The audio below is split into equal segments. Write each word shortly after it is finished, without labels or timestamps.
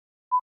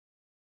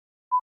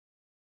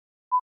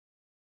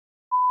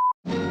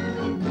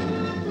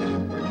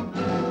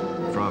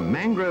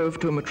mangrove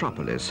to a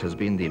metropolis has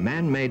been the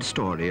man-made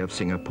story of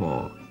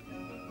Singapore.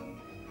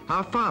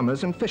 Our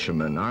farmers and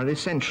fishermen are an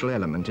essential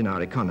element in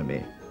our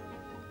economy,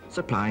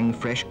 supplying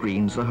fresh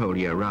greens the whole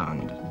year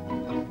round.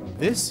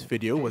 This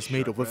video was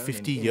made over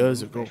 50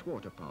 years ago.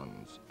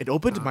 It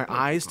opened my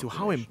eyes to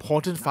how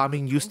important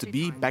farming used to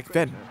be back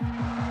then.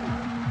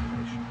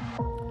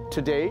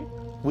 Today,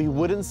 we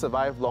wouldn't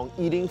survive long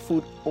eating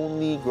food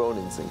only grown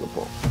in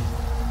Singapore.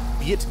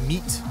 Be it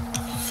meat,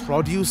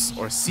 produce,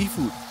 or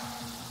seafood,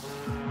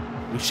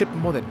 we ship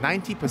more than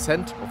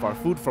 90% of our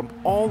food from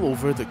all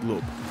over the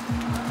globe.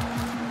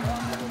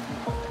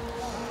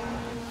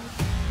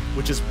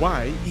 Which is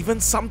why even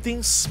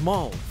something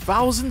small,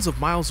 thousands of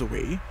miles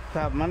away,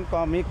 can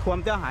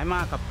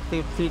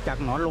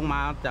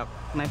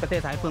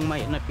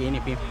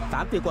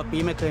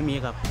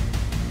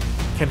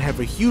have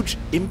a huge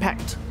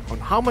impact on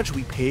how much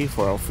we pay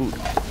for our food.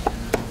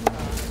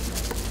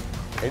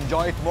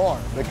 Enjoy it more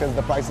because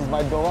the prices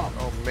might go up.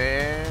 Oh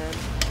man.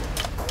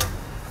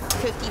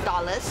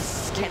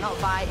 $50 cannot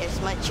buy as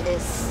much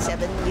as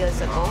 7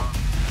 years ago.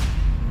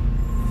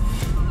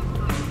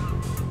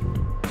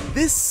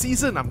 This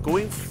season I'm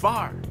going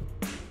far.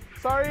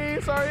 Sorry.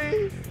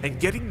 And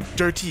getting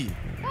dirty.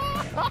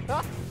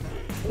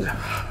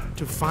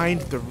 To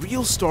find the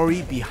real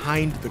story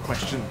behind the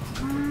question.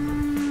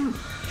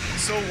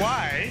 So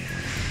why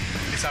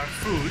is our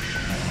food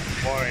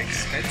more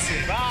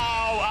expensive?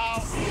 Ow,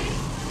 ow.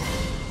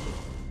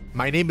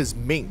 My name is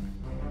Ming.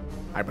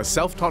 I'm a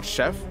self-taught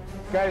chef,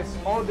 Guys,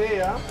 all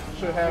day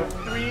should have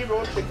 3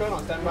 roast chicken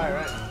on standby,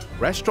 right?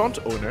 restaurant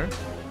owner,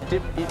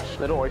 Dip each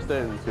little oyster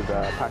into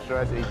the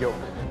pasteurized egg yolk.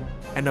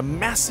 and a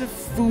massive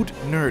food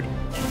nerd.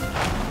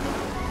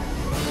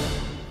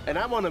 And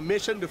I'm on a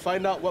mission to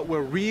find out what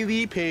we're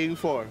really paying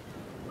for.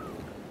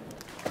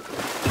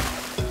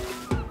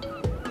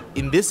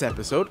 In this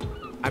episode,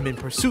 I'm in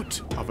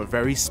pursuit of a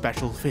very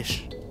special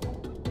fish.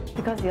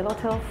 Because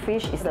yellowtail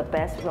fish is the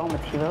best raw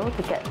material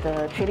to get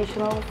the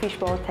traditional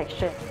fishball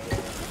texture.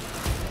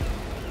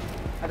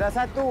 Ada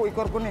satu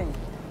ekor kuning.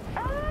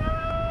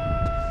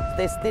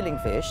 They're stealing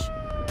fish.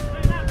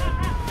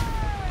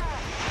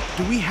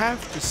 Do we have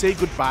to say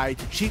goodbye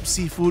to cheap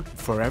seafood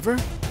forever?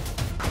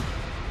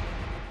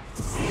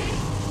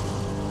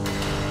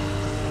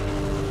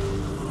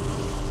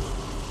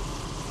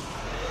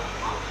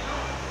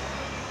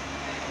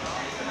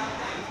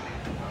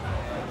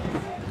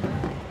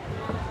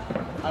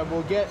 I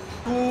will get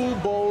 2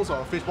 bowls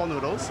of fishball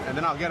noodles, and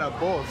then I'll get a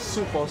bowl of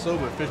soup also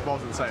with fish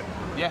balls inside.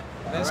 Yeah,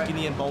 then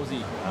skinny and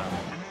ballsy.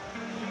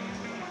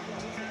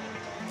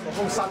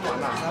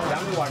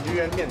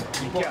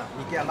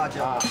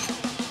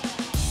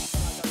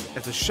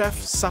 As a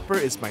chef, supper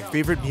is my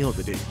favorite meal of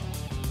the day.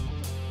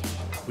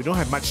 We don't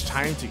have much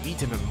time to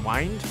eat and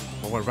unwind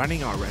while we're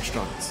running our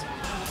restaurants.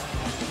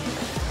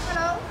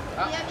 Hello,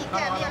 Thank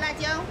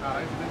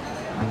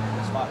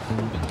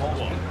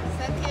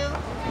you.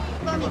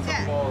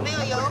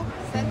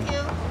 Thank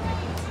you.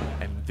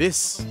 And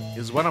this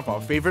is one of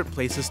our favorite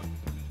places,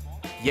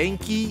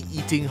 Yankee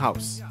Eating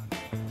House.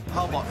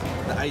 How about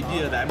the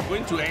idea that I'm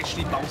going to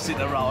actually bounce it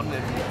around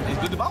and it's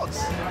going to bounce?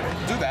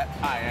 Do that.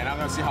 And I'm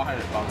going to see how high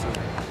it bounces.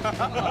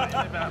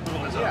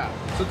 Yeah.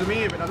 So to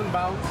me, if it doesn't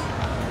bounce,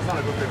 it's not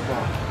a good fish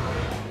ball.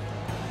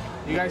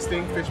 You guys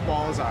think fish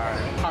balls are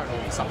part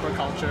of supper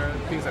culture,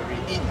 things that we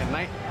eat at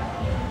night?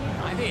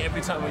 I think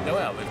every time we go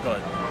out, we've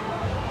got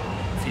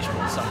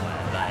fishball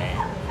somewhere, like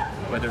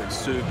whether it's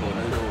soup or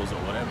noodles or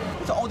whatever.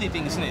 It's an all-day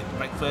thing, isn't it?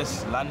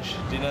 Breakfast, lunch,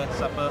 dinner,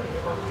 supper,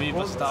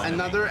 people stuff.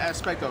 Another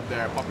aspect of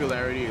their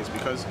popularity is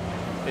because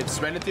it's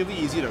relatively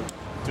easy to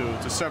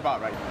serve out,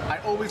 right? I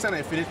always try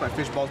to finish my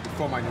fish balls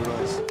before my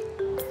noodles.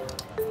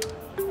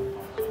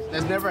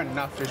 There's never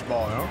enough fish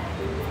ball, you know?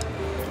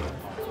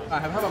 I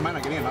have a mind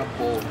of getting enough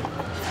bowl,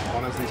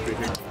 honestly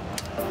speaking.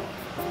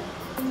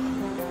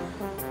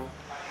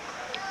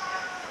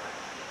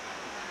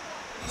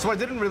 So I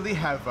didn't really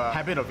have a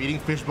habit of eating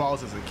fish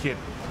balls as a kid.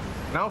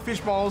 Now fish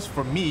balls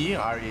for me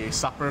are a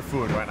supper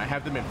food, right? I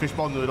have them in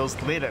fishball noodles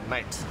late at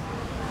night.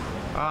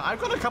 I've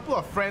got a couple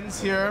of friends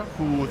here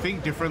who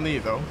think differently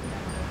though.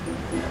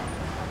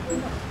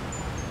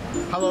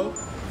 Hello?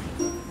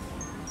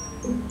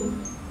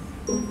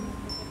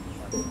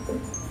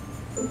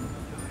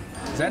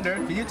 Xander,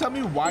 can you tell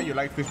me why you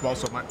like fish balls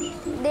so much?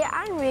 They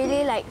aren't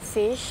really like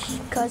fish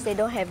because they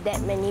don't have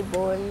that many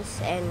bones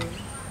and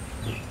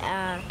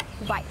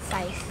bite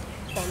size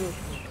for me.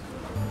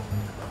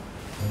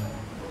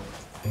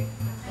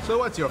 So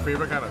what's your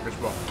favorite kind of fish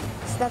ball?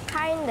 It's the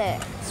kind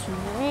that's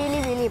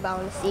really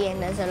bouncy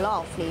and there's a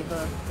lot of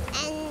flavor.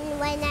 And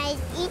when I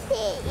eat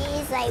it,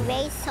 it's like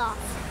very soft,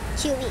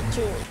 chewy.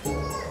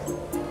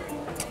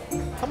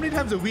 How many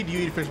times a week do you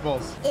eat fish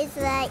balls? It's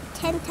like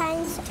 10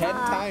 times. 10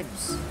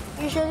 times?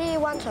 Usually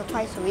once or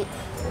twice a week.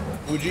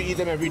 Would you eat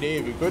them every day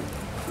if you could?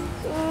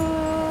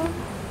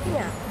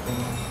 Yeah.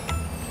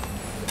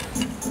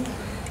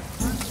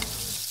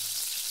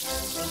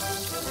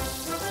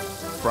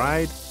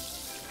 Fried,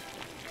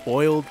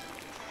 boiled,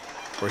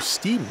 or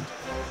steamed.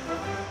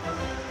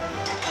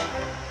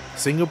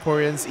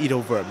 Singaporeans eat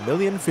over 1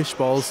 million fish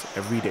balls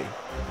every day.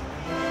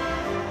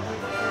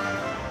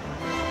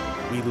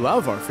 We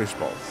love our fish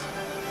balls.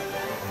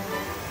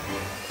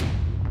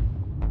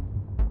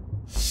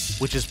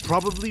 Which is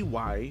probably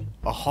why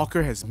a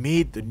hawker has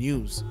made the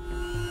news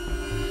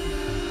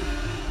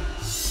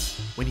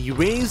when he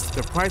raised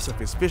the price of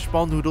his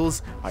fishball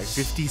noodles by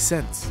 50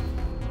 cents.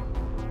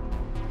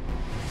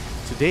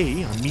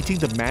 Today, I'm meeting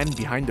the man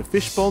behind the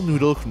fishball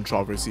noodle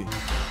controversy.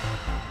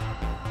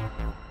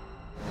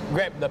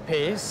 Grab the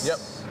paste. Yep.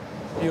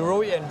 You roll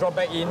it and drop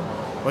back in.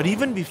 But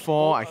even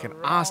before I can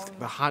ask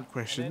the hard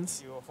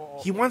questions,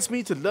 he wants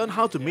me to learn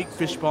how to make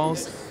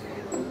fishballs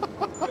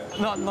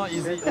Not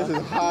easy. This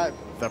is hard.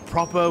 the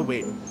proper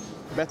way.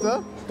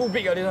 Better? Too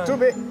big, this one. Too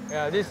big.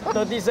 Yeah, this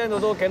 30 cents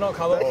also cannot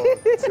cover.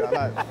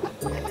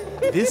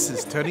 This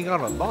is turning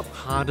out a lot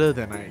harder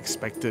than I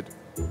expected.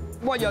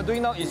 What you're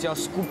doing now is you're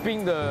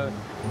scooping the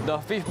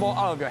fishball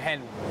out of your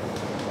hand.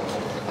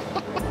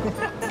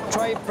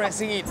 Try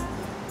pressing it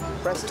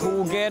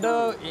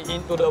together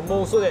into the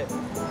mold so that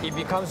it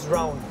becomes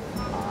round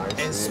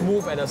and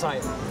smooth at the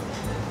side.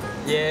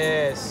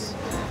 Yes.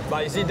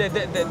 But you see,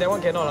 that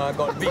one cannot,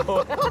 got big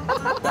hole.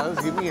 That was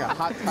giving me a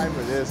hard time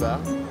with this, huh?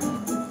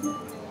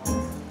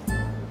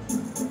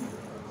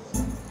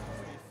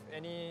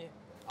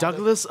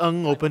 Douglas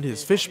Ng opened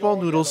his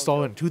fishball noodle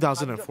stall in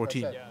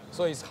 2014.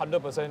 So it's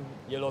 100%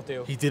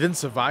 yellowtail. He didn't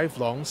survive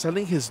long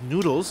selling his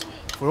noodles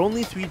for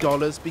only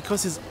 $3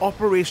 because his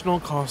operational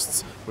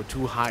costs were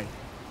too high.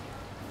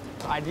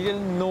 I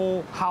didn't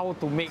know how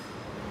to make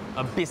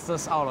a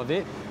business out of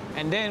it.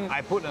 And then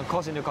I put a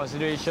cost into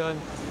consideration.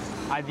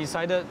 I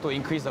decided to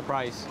increase the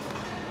price.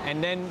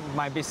 And then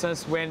my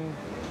business went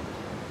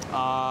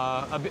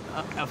a bit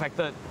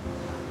affected.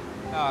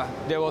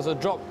 There was a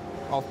drop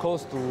of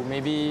close to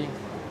maybe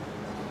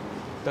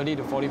 30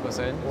 to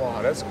 40%.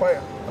 Wow, that's quite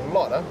a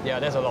lot, huh? Yeah,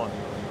 that's a lot.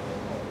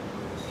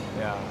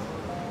 Yeah.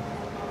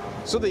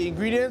 So the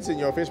ingredients in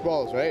your fish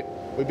balls, right?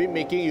 We've been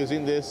making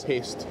using this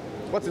paste.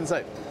 What's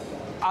inside?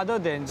 Other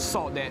than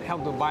salt that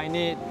help to bind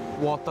it,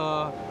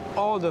 water,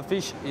 all the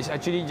fish is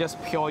actually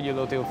just pure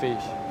yellowtail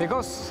fish.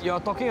 Because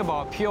you're talking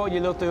about pure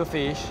yellowtail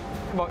fish,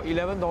 about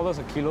 $11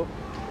 a kilo.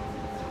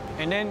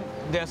 And then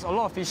there's a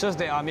lot of fishes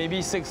that are maybe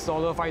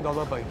 $6,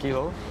 $5 per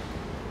kilo.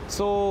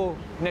 So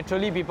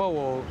naturally people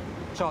will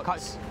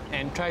shortcuts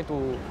and try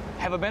to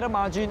have a better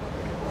margin.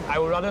 I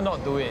would rather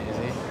not do it, you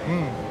see.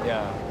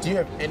 Yeah. Do you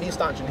have any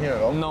starch in here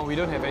at all? No, we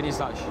don't have any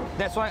starch.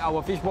 That's why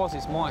our fish balls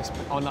is more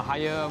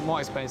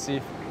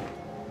expensive.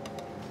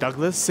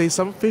 Douglas says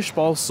some fish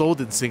balls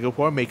sold in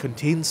Singapore may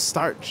contain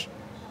starch,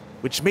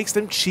 which makes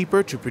them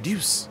cheaper to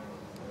produce.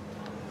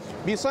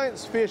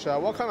 Besides fish,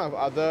 what kind of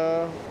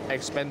other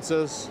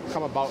expenses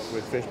come about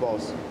with fish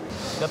balls?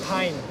 The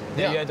time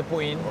that you have to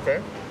put in.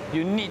 Okay.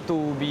 You need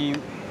to be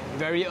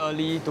very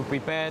early to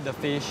prepare the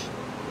fish.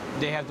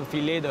 They have to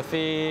fillet the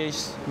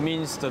fish,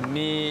 mince the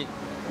meat,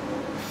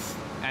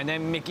 and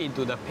then make it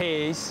into the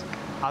paste.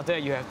 After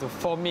that, you have to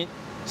form it.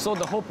 So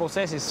the whole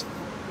process is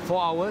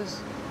 4 hours.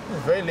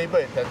 It's very labor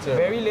intensive.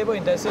 Very labor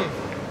intensive.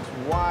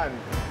 1,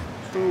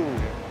 2,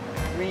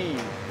 3,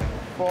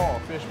 4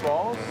 fish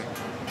balls.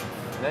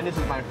 Then this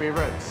is my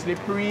favorite,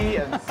 slippery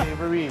and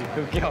savory.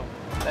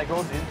 That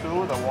goes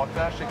into the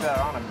water, shake that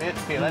around a bit.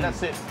 Okay, let that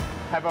sit.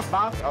 Have a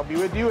bath, I'll be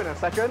with you in a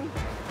second.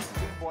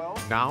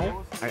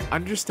 Now, I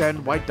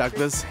understand why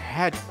Douglas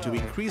had to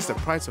increase the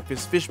price of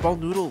his fishball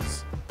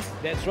noodles.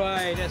 That's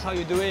right, that's how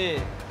you do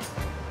it.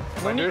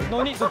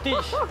 No need to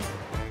teach.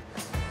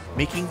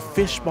 Making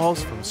fish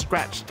balls from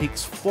scratch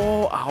takes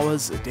 4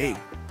 hours a day.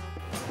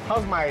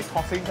 How's my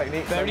tossing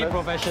technique? Very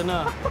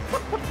professional.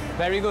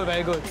 Very good,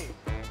 very good.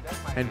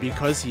 And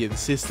because he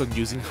insists on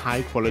using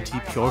high-quality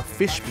pure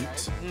fish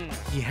meat,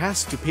 he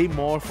has to pay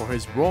more for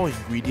his raw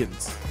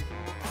ingredients.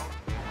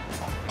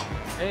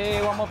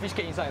 Hey, one more fish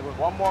cake inside, bro.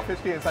 One more fish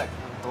cake inside.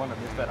 Don't want to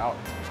miss that out.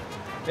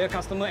 The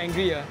customer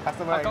angry.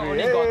 Customer angry.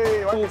 Only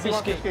hey, got 2 fish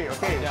fish cake. cake.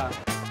 Okay. Yeah.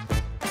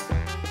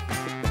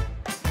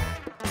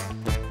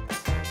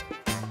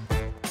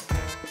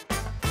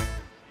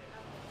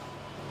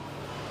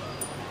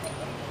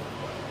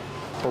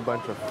 Whole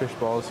bunch of fish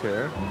balls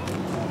here.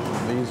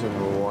 These in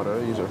the water.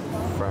 These are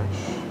fresh.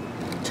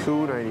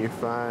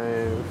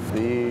 $2.95.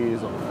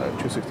 These are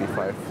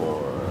 $2.65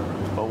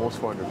 for almost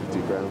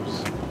 450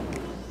 grams.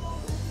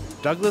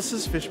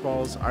 Douglas's fish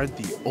balls aren't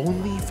the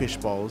only fish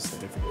balls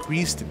that have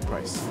increased in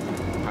price.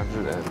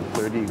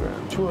 130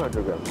 grams,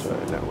 200 grams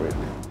in that weight.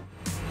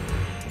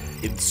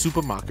 In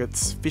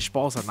supermarkets, fish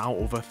balls are now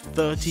over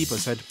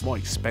 30% more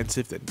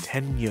expensive than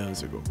 10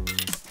 years ago.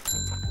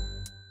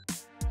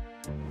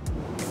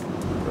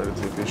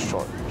 Relatively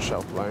short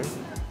shelf life.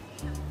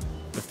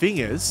 The thing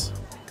is,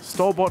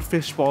 store-bought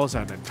fish balls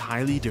are an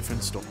entirely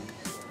different story.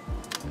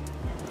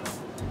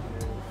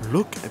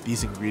 Look at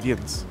these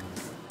ingredients.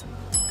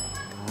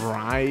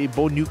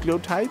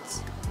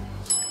 Ribonucleotides,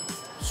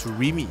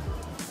 surimi,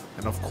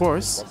 and of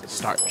course,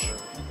 starch.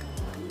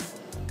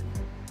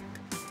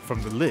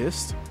 From the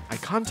list, I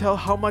can't tell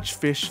how much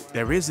fish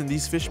there is in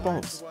these fish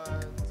balls.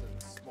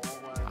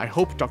 I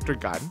hope Dr.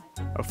 Gan,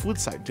 a food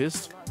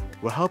scientist,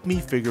 will help me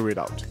figure it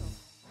out.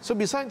 So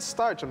besides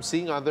starch, I'm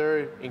seeing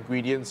other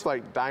ingredients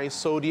like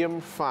disodium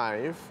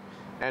 5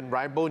 and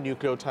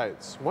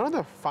ribonucleotides. What are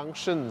the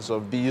functions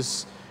of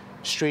these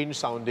strange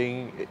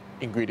sounding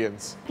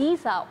ingredients?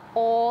 These are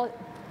all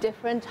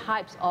different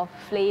types of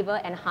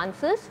flavor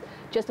enhancers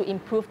just to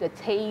improve the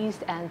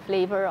taste and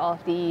flavor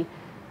of the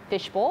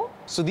fishball.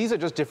 So these are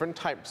just different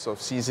types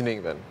of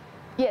seasoning then?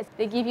 Yes,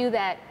 they give you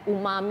that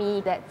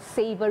umami, that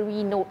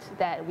savory note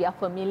that we are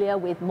familiar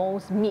with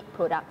most meat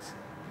products.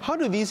 How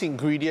do these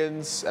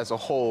ingredients as a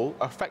whole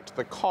affect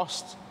the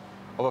cost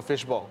of a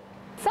fishball?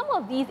 Some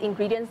of these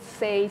ingredients,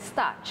 say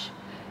starch,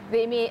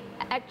 they may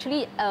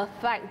actually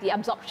affect the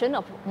absorption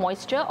of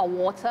moisture or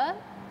water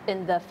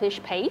in the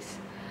fish paste.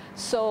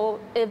 So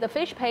if the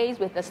fish paste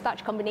with the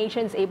starch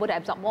combination is able to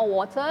absorb more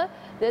water,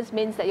 this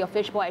means that your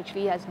fishball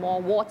actually has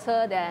more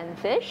water than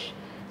fish.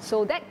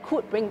 So that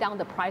could bring down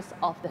the price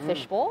of the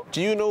fishball.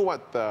 Do you know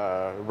what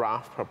the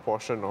rough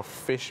proportion of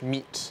fish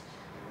meat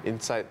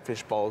inside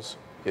fish balls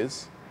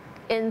is?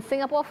 In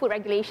Singapore food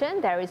regulation,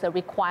 there is a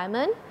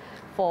requirement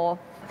for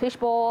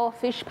fishball,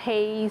 fish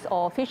paste,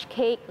 or fish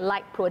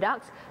cake-like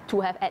products to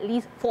have at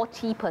least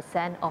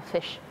 40% of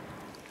fish.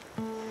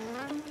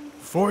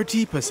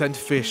 40%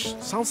 fish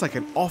sounds like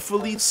an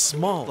awfully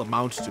small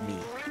amount to me.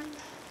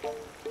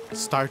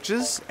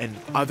 Starches and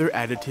other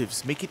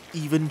additives make it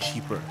even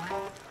cheaper.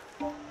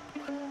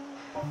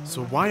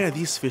 So why are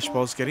these fish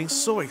balls getting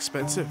so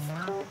expensive?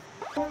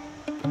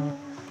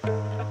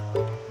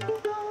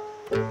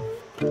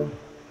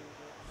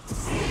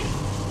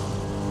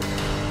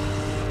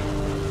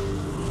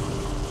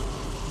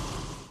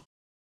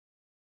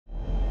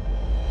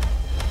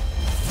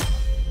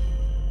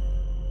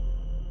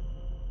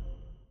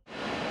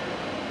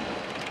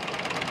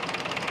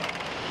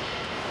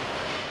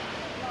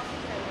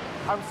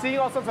 I'm seeing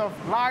all sorts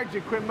of large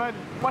equipment.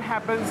 What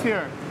happens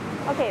here?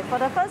 Okay, for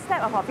the first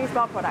step of our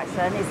fishball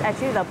production is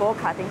actually the bowl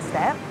cutting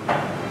step,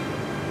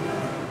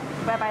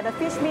 whereby the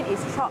fish meat is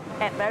chopped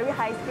at very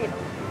high speed.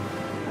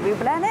 We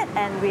blend it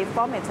and we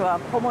form it to a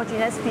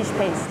homogeneous fish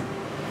paste.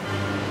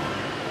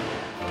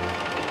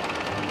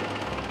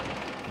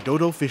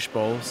 Dodo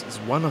Fishballs is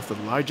one of the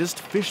largest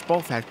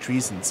fishball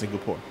factories in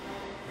Singapore.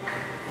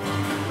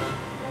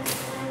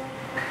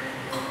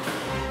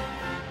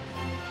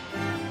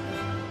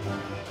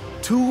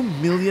 Two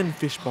million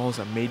fish balls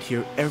are made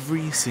here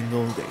every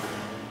single day.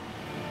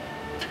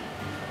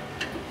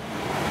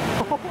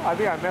 I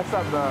think I messed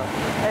up the...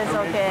 It's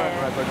okay.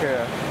 That's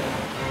okay.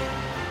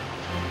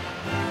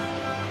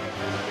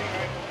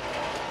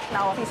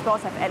 Now our fish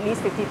balls have at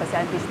least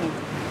 50% fish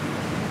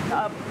meat.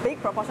 A big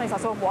proportion is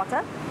also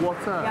water.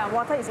 Water? Yeah,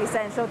 water is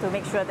essential to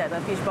make sure that the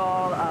fish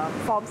ball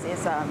forms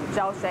its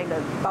gel strength,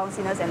 the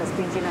bounciness and the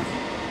springiness.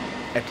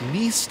 At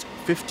least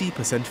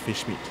 50%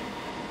 fish meat.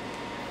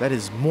 That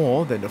is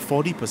more than the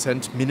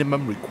 40%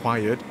 minimum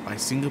required by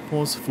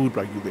Singapore's food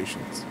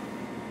regulations.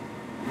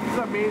 This is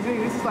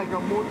amazing. This is like a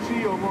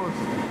mochi almost.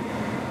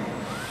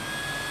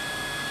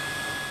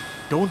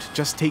 Don't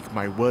just take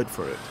my word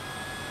for it.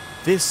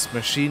 This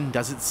machine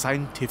does it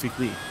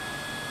scientifically.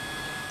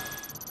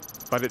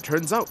 But it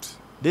turns out,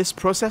 this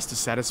process to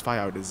satisfy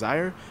our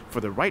desire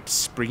for the right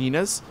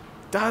springiness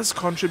does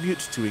contribute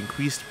to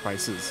increased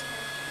prices,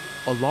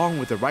 along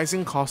with the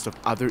rising cost of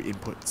other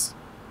inputs.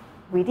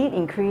 We did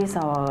increase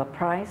our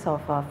price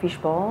of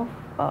fishball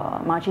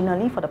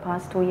marginally for the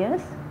past 2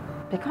 years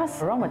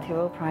because raw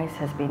material price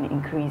has been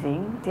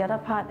increasing. The other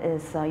part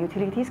is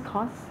utilities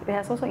cost. It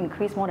has also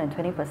increased more than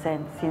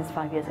 20% since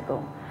 5 years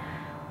ago.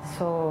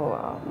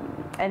 So,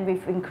 and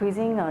with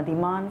increasing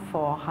demand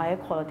for higher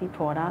quality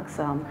products,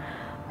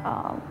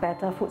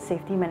 better food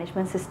safety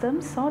management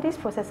systems, all these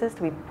processes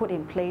to be put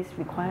in place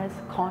requires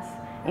costs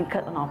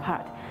incurred on our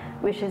part,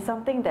 which is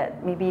something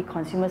that maybe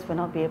consumers will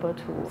not be able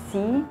to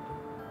see.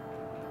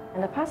 In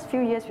the past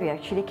few years, we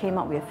actually came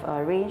up with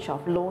a range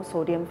of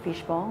low-sodium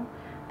fishball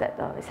that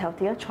is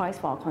healthier choice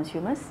for our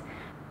consumers.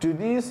 Do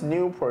these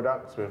new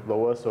products with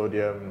lower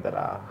sodium that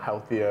are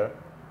healthier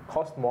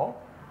cost more?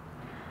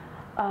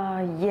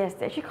 Yes,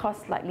 they actually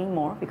cost slightly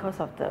more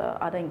because of the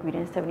other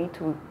ingredients that we need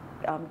to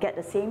get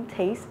the same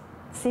taste,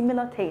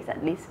 similar taste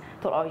at least,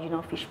 to the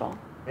original fishball.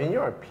 In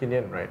your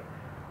opinion, right,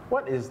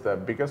 what is the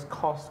biggest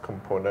cost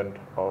component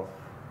of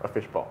a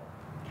fishball?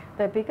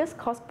 The biggest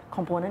cost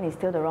component is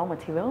still the raw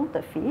material,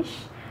 the fish.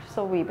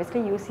 So we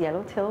basically use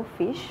yellowtail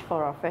fish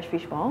for our fresh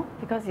fishball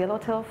because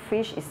yellowtail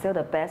fish is still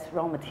the best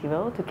raw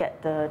material to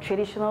get the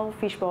traditional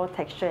fishball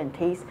texture and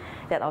taste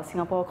that our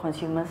Singapore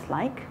consumers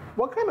like.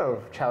 What kind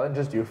of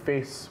challenges do you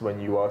face when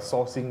you are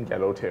sourcing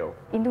yellowtail?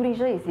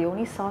 Indonesia is the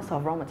only source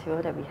of raw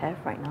material that we have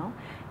right now.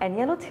 And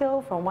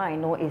yellowtail, from what I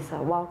know, is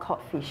a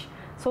wild-caught fish.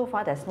 So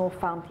far, there's no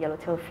farmed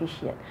yellowtail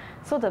fish yet.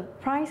 So the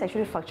price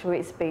actually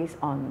fluctuates based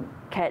on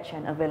catch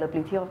and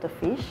availability of the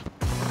fish.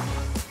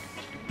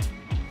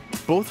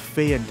 Both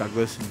Faye and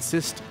Douglas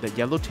insist that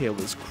yellowtail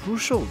is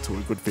crucial to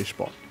a good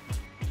fishball.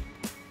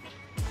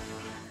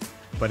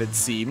 But it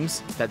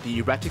seems that the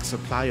erratic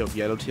supply of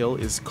yellowtail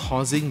is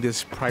causing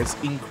this price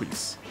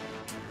increase.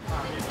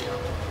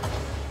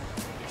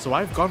 So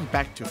I've gone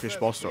back to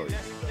fishball story.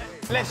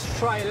 Let's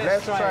try.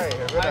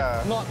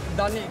 I've not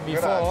done it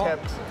before.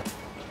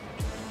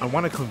 I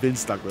want to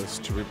convince Douglas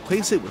to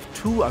replace it with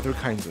 2 other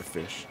kinds of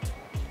fish.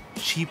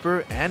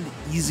 Cheaper and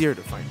easier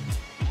to find.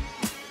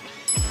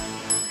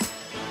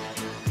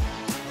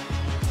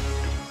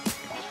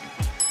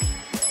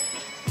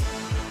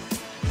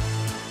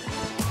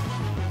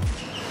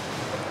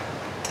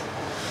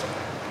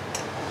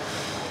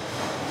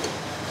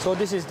 So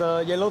this is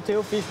the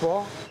yellowtail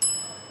fishball.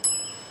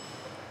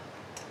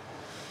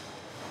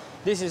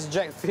 This is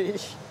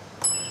jackfish.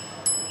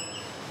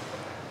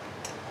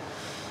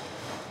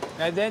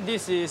 And then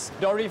this is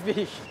dory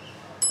fish.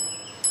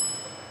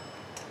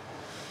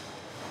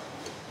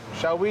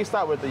 Shall we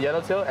start with the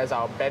yellowtail as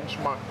our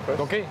benchmark first?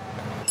 Okay.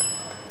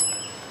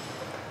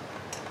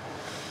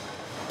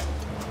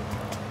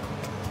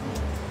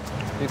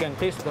 You can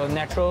taste the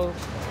natural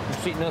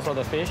sweetness of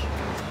the fish.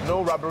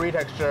 No rubbery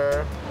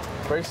texture,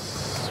 very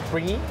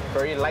springy,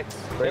 very light,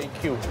 very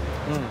cute.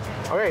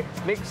 Okay,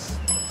 next.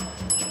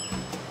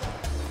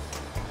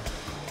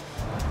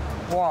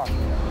 Wow.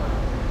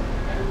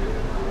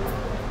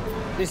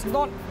 It's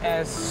not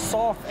as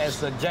soft as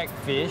the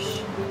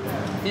jackfish.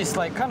 It's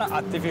like kind of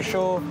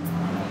artificial.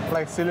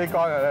 Like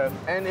silicone,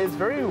 and it's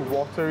very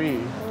watery.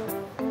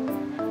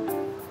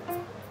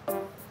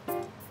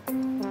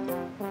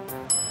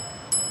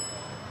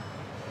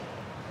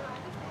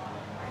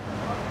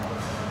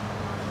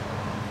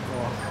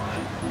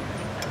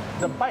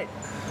 The bite.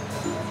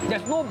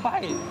 There's no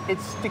bite.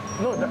 It's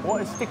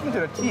sticking to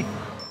the teeth.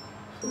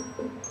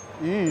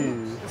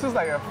 Ew. This is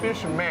like a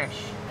fish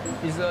mash.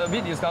 It's a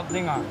bit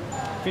disgusting.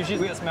 Fishy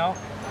weird smell.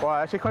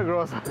 Wow, actually quite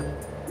gross.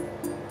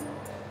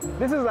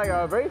 This is like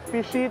a very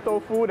fishy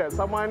tofu that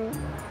someone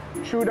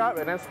chewed up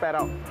and then spat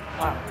out.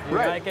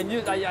 Right. I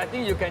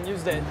think you can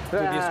use that to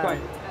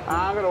describe.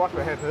 I'm gonna wash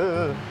my hands.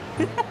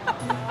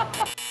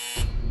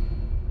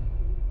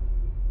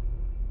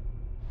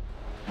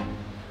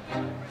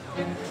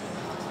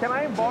 Can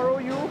I borrow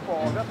you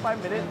for just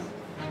 5 minutes?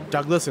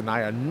 Douglas and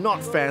I are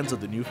not fans of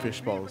the new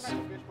fish balls.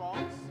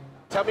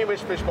 Tell me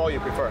which fish ball you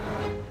prefer.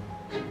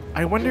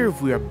 I wonder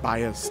if we are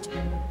biased,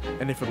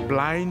 and if a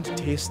blind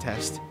taste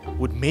test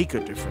would make a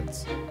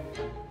difference.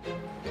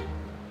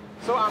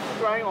 So after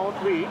trying all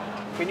 3,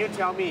 can you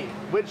tell me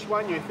which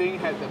one you think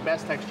had the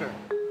best texture?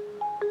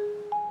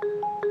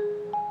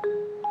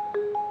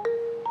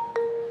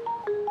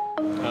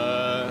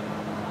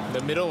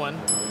 The middle one.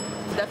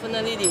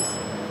 Definitely this.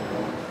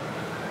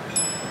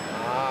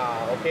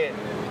 Ah, okay.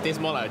 It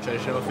tastes more like a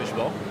traditional fish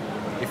ball.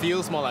 It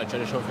feels more like a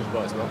traditional fish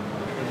ball as well.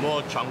 It's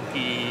more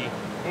chunky,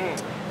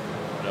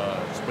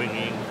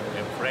 springy,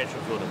 and fresh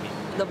also the meat.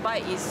 The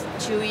bite is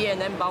chewy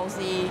and then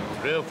bouncy.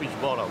 Real fish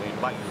ball when you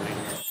bite into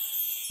it.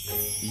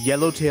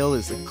 Yellowtail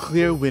is the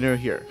clear winner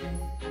here.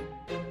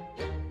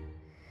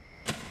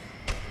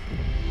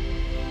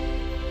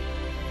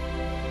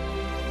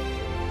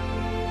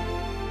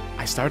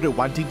 I started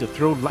wanting to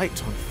throw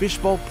light on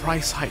fishball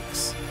price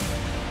hikes.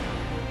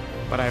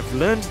 But I've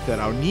learned that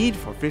our need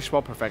for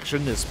fishball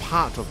perfection is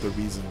part of the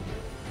reason.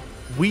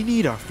 We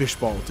need our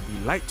fishball to be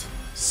light,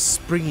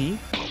 springy,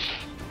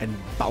 and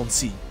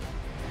bouncy.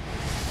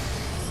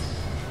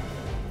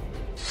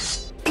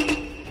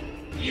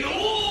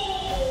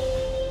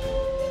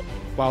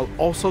 While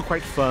also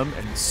quite firm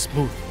and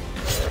smooth.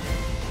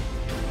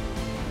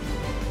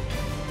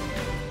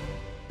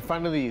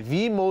 Finally,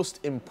 the most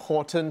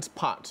important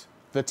part,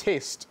 the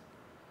taste.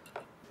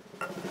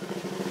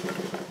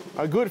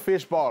 A good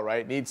fish ball,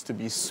 right, needs to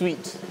be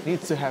sweet,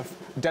 needs to have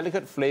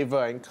delicate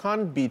flavor and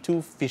can't be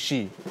too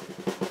fishy.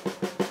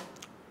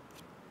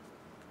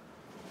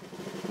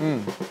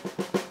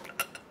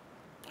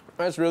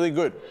 That's really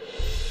good.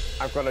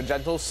 I've got a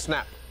gentle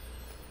snap.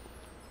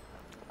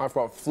 I've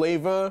got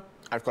flavor,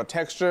 I've got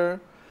texture.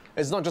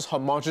 It's not just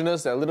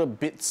homogeneous, there are little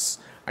bits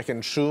I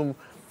can chew.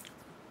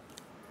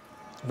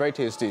 Very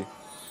tasty.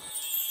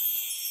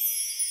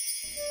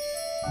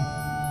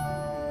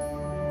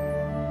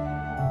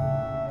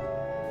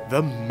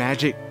 The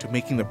magic to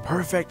making the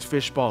perfect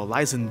fishball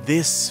lies in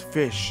this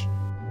fish.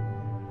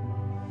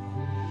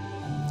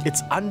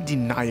 It's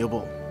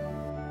undeniable.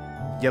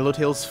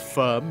 Yellowtail's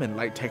firm and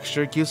light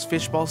texture gives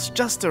fishballs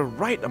just the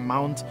right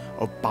amount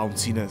of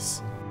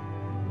bounciness.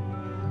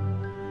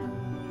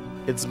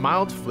 Its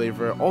mild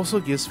flavor also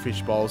gives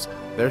fishballs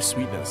their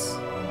sweetness.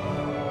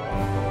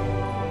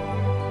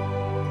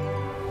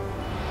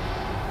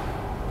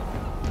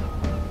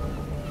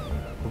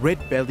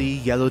 Red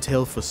belly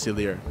yellowtail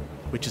fossilier,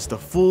 which is the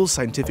full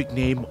scientific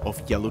name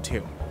of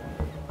yellowtail,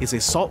 is a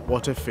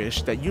saltwater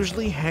fish that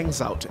usually hangs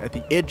out at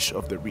the edge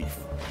of the reef.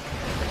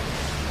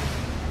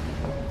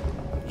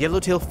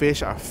 Yellowtail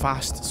fish are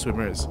fast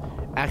swimmers,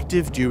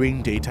 active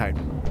during daytime.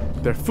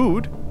 Their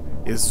food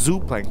is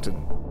zooplankton.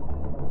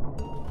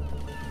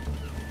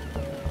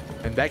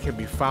 And that can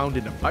be found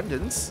in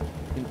abundance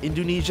in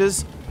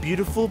Indonesia's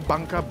beautiful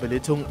Bangka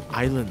Belitung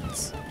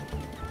Islands.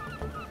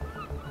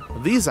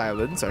 These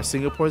islands are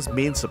Singapore's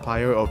main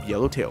supplier of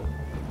yellowtail.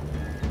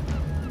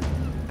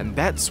 And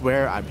that's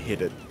where I'm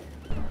headed.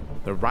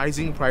 The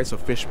rising price of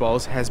fish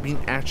balls has been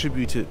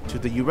attributed to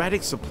the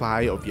erratic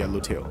supply of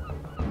yellowtail.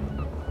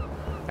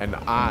 And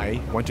I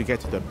want to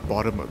get to the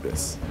bottom of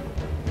this.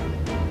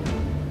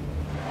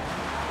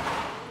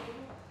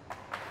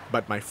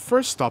 But my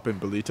first stop in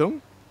Belitung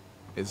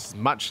is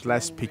much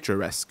less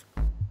picturesque.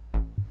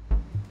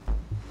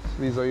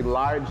 These are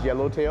large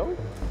yellowtail,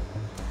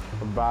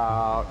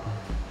 about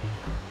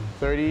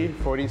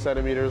 30-40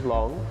 centimeters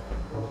long,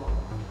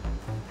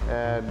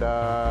 and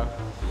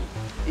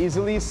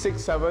easily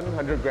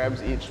 600-700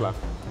 grams each.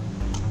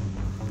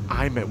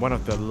 I'm at one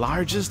of the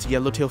largest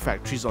yellowtail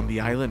factories on the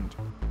island.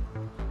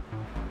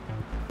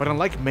 But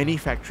unlike many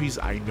factories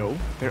I know,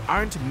 there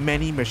aren't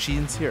many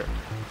machines here.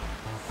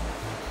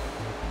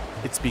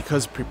 It's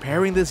because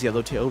preparing this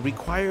yellowtail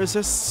requires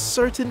a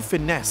certain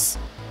finesse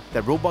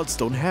that robots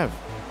don't have.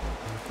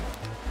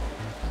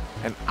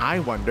 And I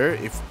wonder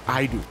if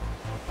I do.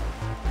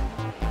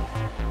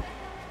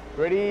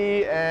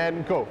 Ready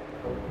and go.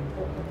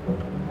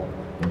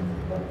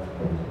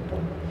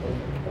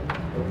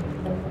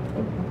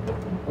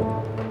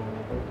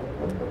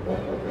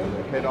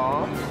 Head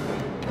off.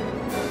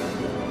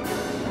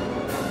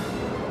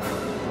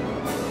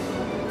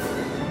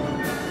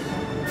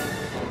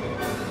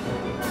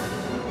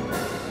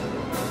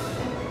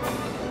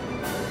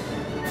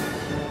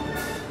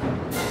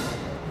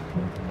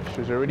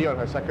 She's already on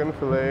her second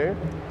fillet.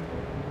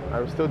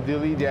 I'm still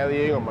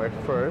dilly-dallying on my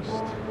first.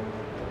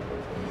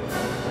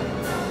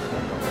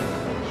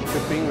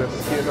 Stripping the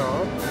skin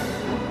off.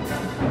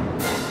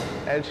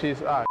 And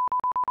she's done.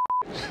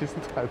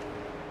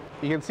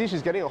 You can see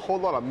she's getting a whole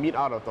lot of meat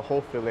out of the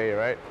whole fillet,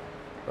 right?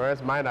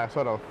 Whereas mine are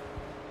sort of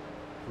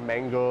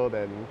mangled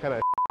and kind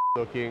of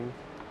looking.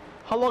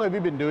 How long have you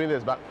been doing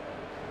this, Bak?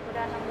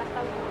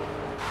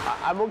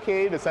 I'm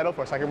okay to settle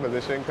for second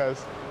position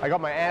because I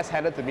got my ass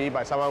handed to me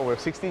by someone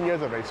with 16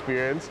 years of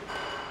experience.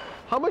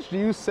 How much do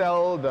you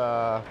sell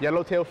the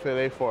yellowtail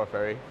fillet for,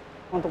 Ferry?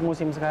 Untuk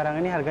musim sekarang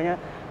ini harganya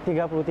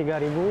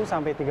 33.000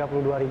 sampai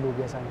 32.000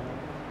 biasanya.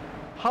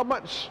 How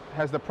much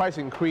has the price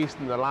increased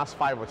in the last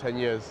 5 or 10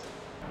 years?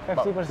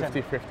 50%.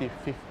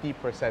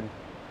 50%.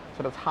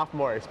 So that's half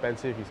more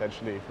expensive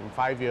essentially from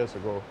 5 years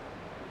ago.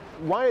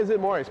 Why is it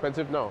more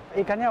expensive now?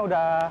 Ikannya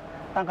udah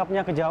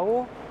tangkapnya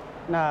kejauh.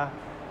 Nah,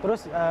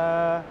 terus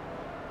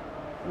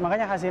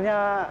makanya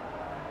hasilnya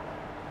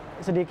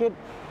sedikit,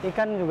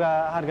 ikan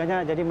juga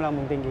harganya jadi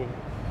melambung tinggi.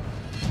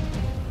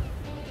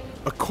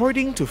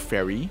 According to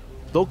Ferry,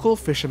 local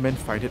fishermen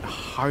find it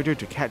harder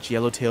to catch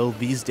yellowtail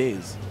these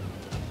days.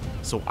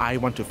 So I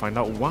want to find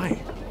out why.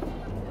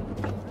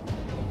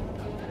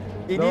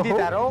 Ini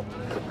ditaruh,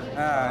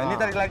 ini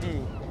tarik lagi.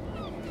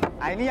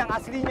 Nah, ini yang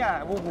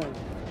aslinya, bubu.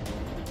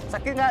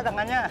 Sakit nggak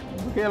tangannya?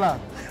 Oke lah.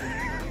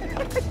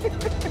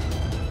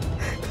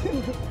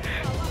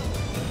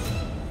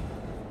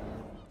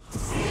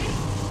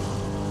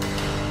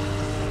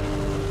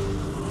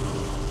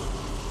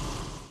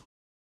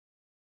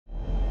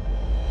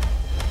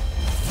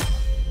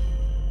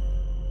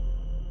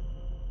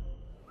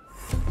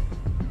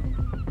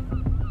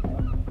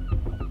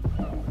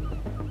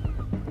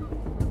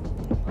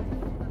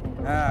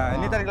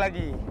 Ini tarik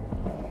lagi.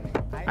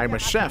 I'm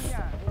a chef,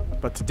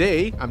 but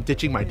today I'm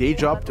ditching my day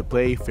job to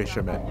play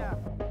fisherman.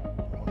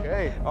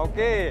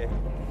 Okay.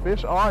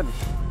 Fish on.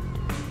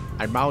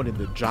 I'm out in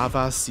the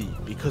Java Sea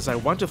because I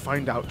want to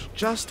find out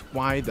just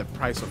why the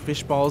price of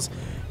fish balls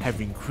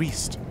have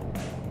increased.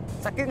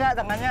 Sakit nggak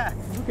tangannya?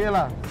 Okay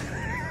lah.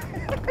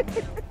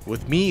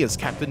 With me is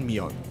Captain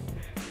Mion.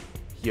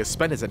 He has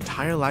spent his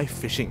entire life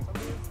fishing.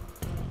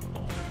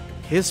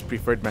 His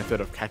preferred method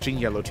of catching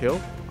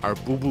yellowtail are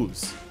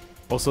bubus,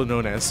 also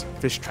known as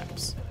fish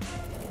traps.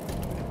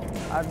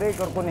 Ada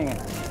ekor kuning.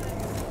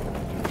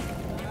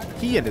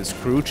 He and his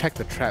crew check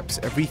the traps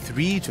every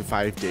 3 to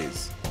 5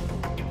 days.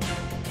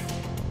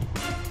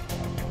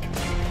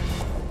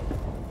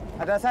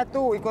 Ada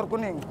satu ekor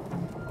kuning.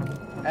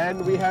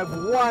 And we have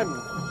one.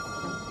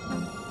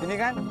 Ini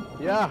kan?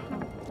 Yeah.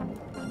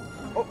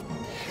 Oh.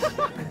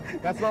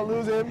 Let's not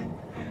lose him.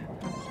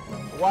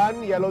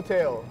 One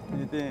yellowtail.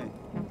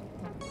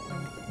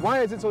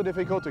 Why is it so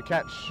difficult to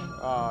catch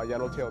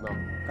yellowtail now?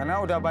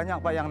 Karena udah banyak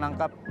Pak yang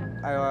nangkap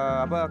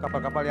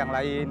kapal-kapal yang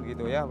lain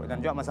gitu ya,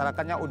 dan juga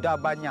masyarakatnya udah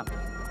banyak.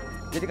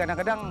 Jadi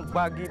kadang-kadang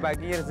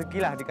bagi-bagi rezeki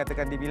lah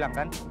dibilang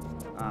kan.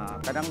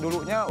 Kadang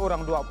dulunya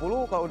orang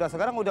 20, kalau udah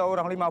sekarang udah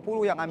orang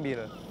 50 yang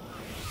ambil.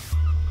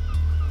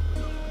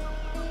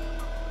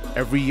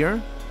 Every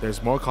year,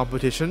 there's more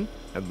competition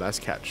and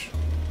less catch.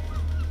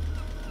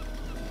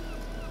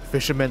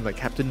 Fishermen like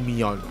Captain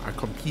Mion are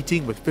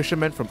competing with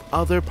fishermen from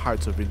other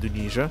parts of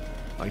Indonesia,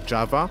 like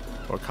Java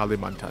or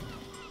Kalimantan.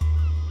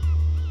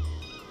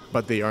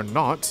 But they are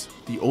not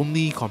the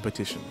only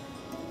competition.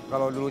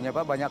 Kalau dulunya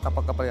Pak banyak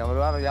kapal-kapal yang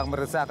luar yang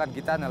meresahkan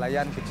kita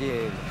nelayan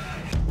kecil.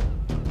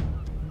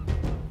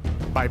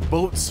 By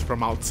boats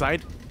from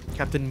outside,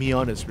 Captain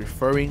Mion is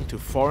referring to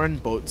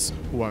foreign boats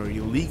who are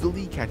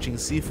illegally catching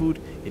seafood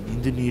in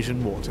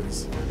Indonesian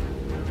waters.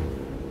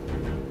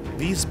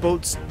 These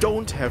boats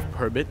don't have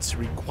permits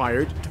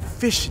required to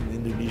fish in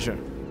Indonesia.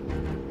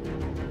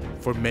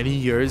 For many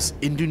years,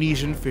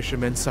 Indonesian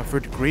fishermen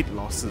suffered great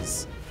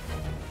losses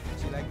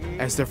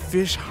as their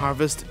fish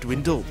harvest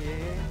dwindled,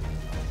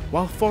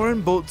 while foreign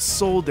boats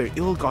sold their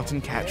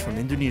ill-gotten catch from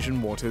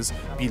Indonesian waters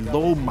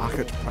below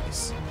market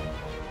price.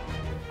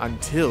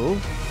 Until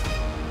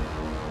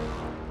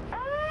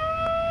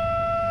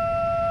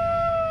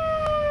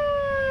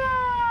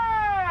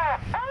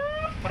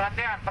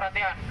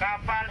Perhatian,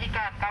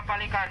 kapal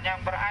ikan yang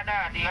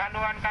berada di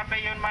haluan KP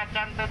Yun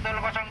Macan Tutul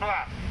 02.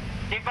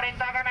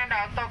 Diperintahkan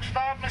Anda untuk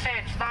stop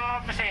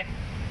mesin.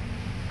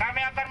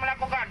 Kami akan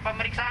melakukan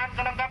pemeriksaan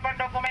kelengkapan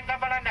dokumen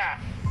kapal Anda.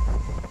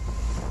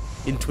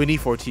 in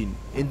 2014,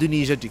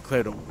 Indonesia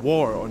declared a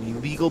war on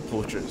illegal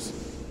poachers.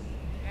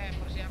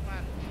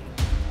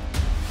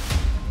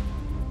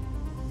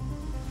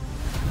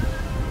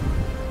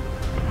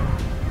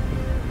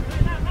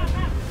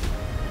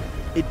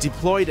 It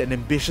deployed an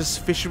ambitious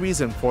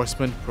fisheries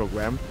enforcement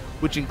program,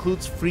 which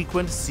includes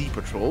frequent sea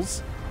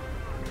patrols,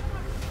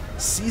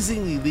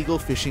 seizing illegal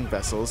fishing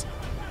vessels,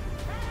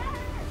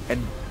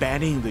 and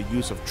banning the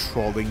use of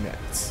trawling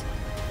nets.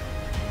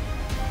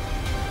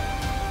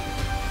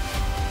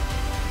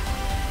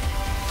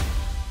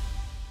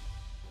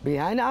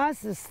 Behind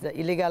us is the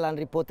illegal,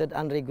 unreported,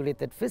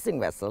 unregulated fishing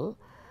vessel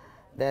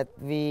that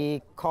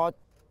we caught.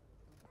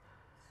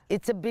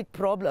 It's a big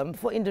problem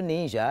for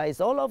Indonesia.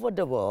 It's all over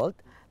the world.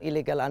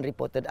 Illegal,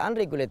 unreported,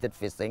 unregulated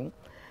fishing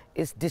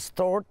is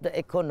distort the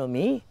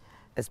economy,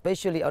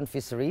 especially on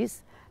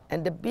fisheries.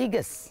 And the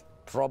biggest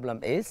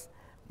problem is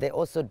they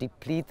also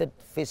depleted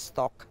fish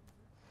stock.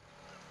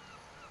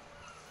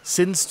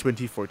 Since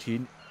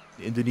 2014,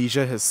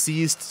 Indonesia has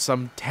seized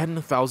some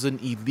 10,000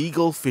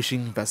 illegal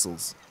fishing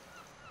vessels.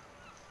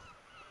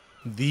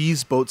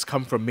 These boats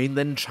come from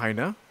mainland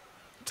China,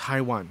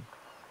 Taiwan,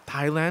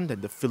 Thailand,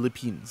 and the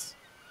Philippines.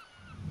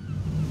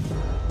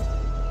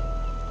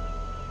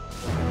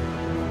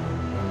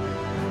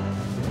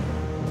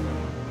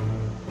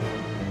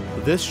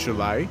 This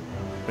July,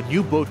 a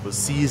new boat was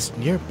seized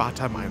near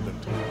Batam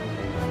Island.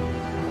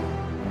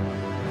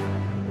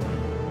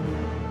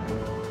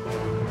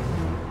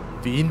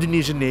 The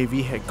Indonesian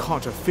Navy had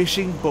caught a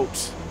fishing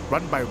boat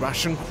run by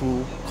Russian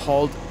crew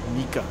called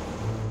Nika.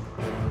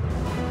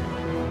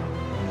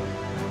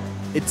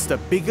 It's the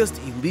biggest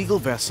illegal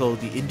vessel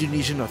the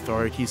Indonesian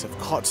authorities have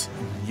caught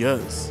in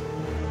years.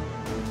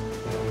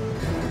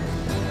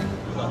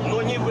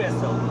 Но не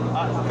весел,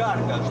 а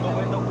карга,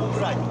 чтобы это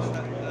убрать.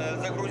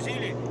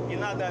 Загрузили, и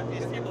надо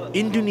отвезти.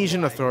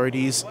 Indonesian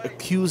authorities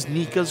accuse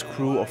Nika's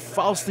crew of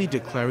falsely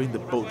declaring the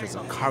boat as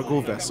a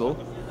cargo vessel,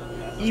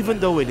 even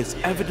though it is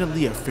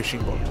evidently a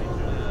fishing boat.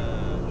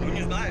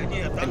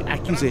 An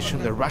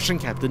accusation the Russian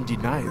captain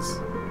denies.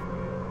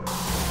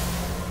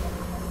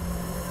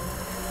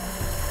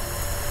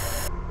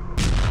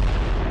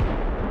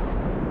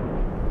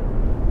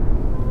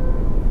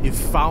 If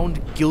found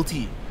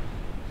guilty,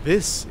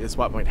 this is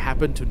what might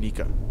happen to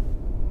Nika.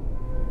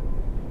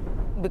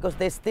 Because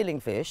they're stealing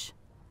fish,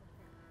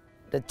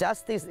 the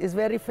justice is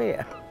very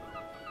fair.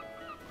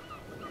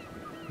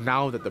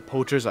 Now that the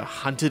poachers are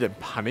hunted and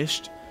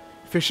punished,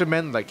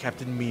 fishermen like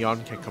Captain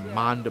Mion can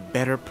command a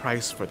better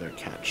price for their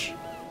catch.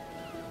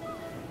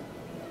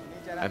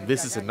 And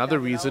this is another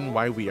reason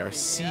why we are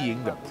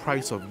seeing the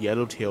price of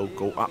yellowtail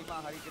go up.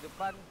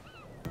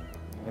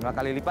 5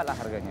 kali lipat lah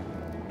harganya.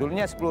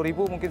 Dulunya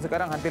 10.000, mungkin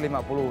sekarang hampir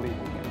 50.000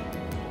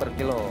 per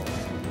kilo.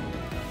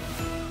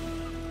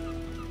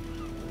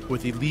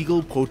 With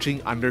illegal poaching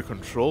under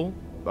control,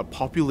 the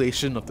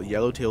population of the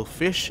yellowtail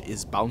fish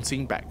is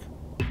bouncing back.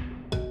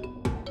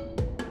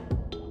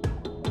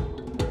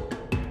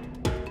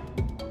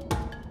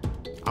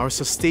 Our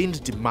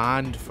sustained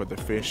demand for the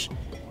fish,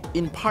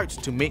 in part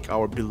to make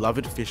our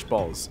beloved fish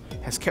balls,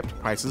 has kept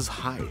prices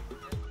high.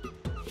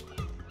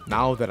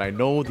 Now that I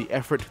know the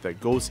effort that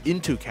goes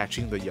into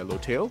catching the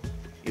yellowtail,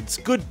 it's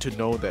good to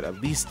know that at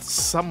least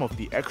some of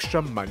the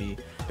extra money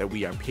that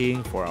we are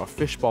paying for our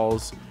fish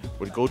balls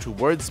would go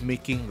towards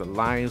making the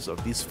lives of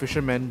these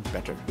fishermen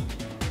better.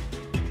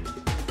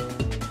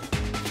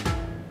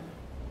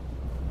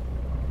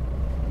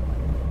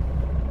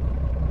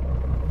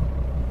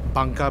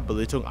 Bangka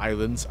Belitung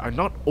Islands are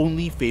not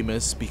only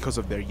famous because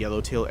of their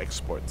yellowtail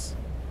exports.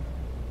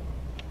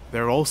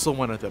 They're also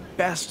one of the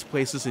best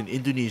places in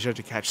Indonesia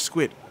to catch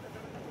squid.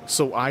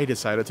 So I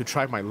decided to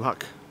try my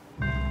luck.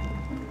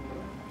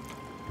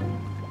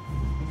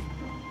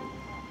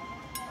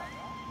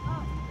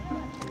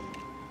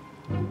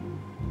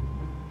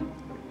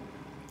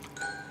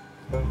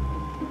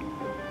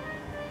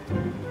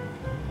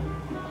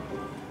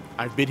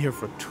 I've been here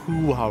for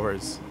 2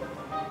 hours.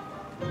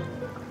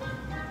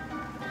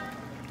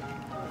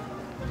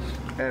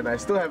 And I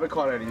still haven't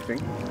caught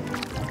anything.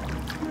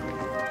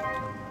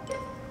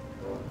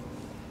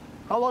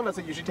 How long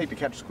does it usually take to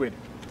catch squid?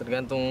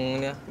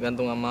 Tergantung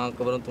sama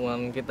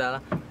keberuntungan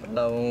kita lah.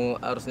 Kalau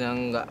arusnya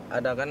nggak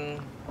ada kan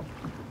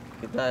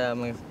kita ya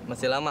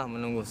masih lama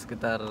menunggu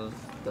sekitar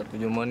 7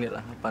 menit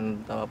lah,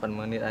 8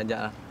 menit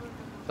aja lah.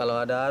 Kalau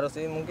ada arus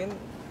ini mungkin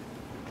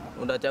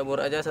udah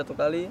cabur aja satu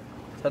kali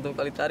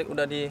tarik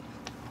udah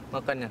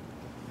dimakannya.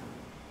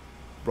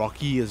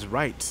 Rocky is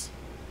right.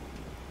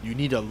 You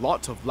need a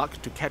lot of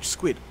luck to catch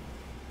squid.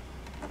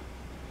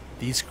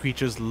 These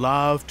creatures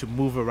love to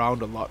move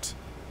around a lot,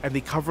 and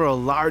they cover a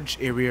large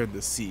area in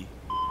the sea.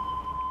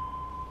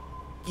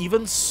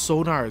 Even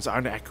sonars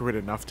aren't accurate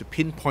enough to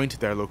pinpoint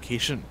their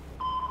location.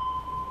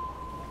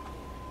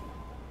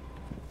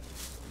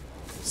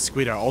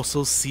 Squid are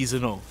also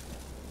seasonal.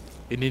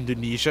 In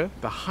Indonesia,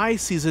 the high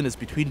season is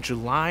between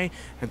July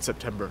and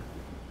September,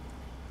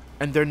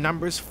 and their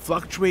numbers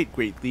fluctuate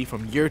greatly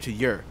from year to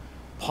year,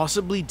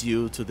 possibly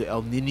due to the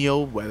El Nino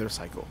weather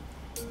cycle.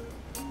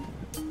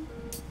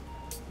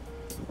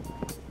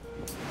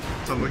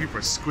 So I'm looking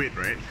for squid,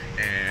 right?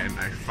 And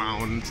I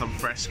found some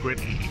fresh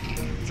squid.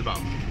 It's about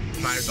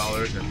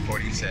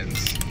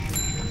 $5.40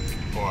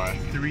 for a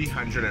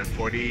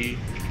 340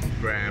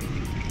 gram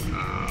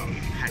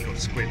pack of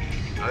squid.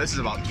 Now this is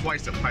about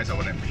twice the price of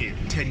what I paid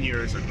 10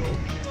 years ago.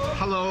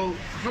 Hello,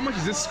 how much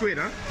is this squid,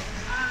 huh?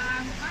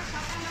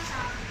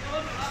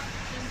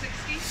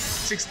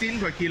 16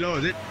 per kilo,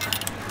 is it?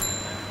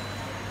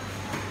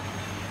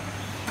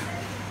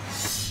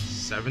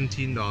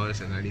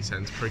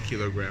 $17.90 per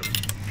kilogram.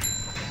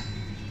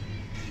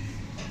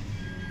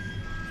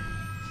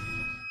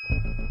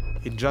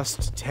 In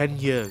just 10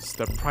 years,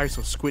 the price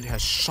of squid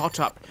has shot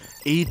up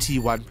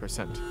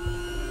 81%.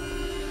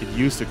 It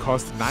used to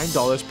cost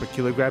 $9 per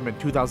kilogram in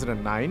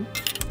 2009,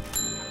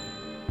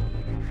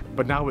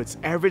 but now its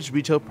average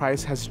retail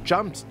price has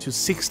jumped to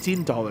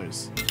 $16.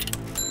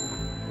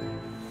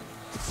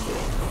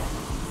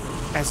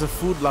 As a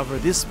food lover,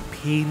 this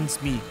pains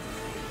me,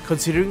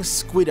 considering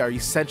squid are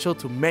essential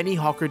to many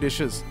hawker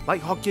dishes,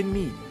 like Hokkien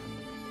Mee.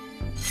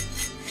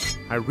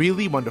 I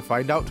really want to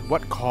find out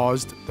what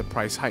caused the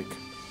price hike.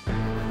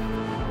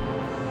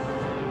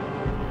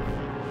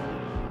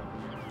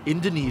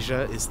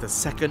 Indonesia is the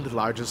second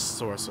largest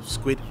source of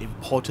squid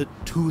imported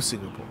to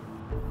Singapore.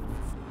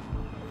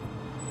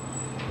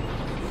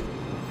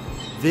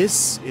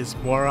 This is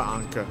Muara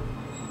Angke,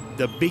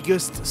 the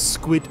biggest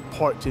squid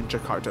port in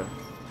Jakarta.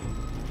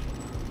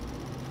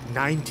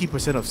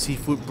 90% of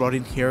seafood brought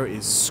in here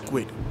is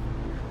squid.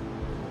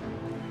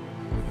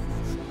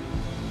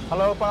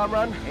 Hello, Pak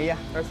Amran. Yeah.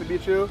 Nice to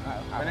meet you.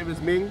 My name is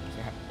Ming.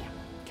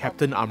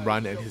 Captain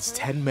Amran and his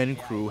 10-man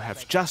crew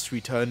have just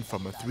returned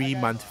from a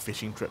 3-month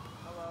fishing trip.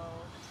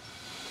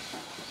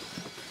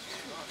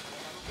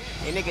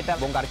 Ini kita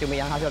bongkar cumi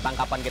yang hasil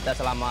tangkapan kita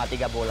selama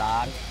 3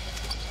 bulan.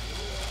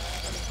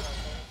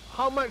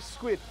 How much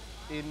squid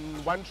in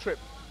one trip?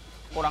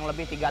 Kurang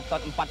lebih 3 ton,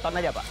 4 ton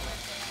aja, Pak.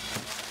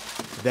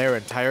 Their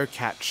entire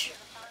catch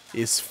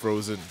is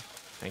frozen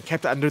and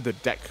kept under the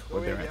deck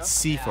when they're at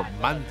sea for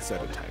months at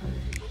a time.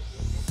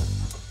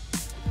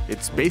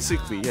 It's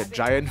basically a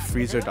giant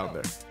freezer down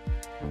there.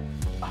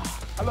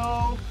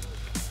 Hello.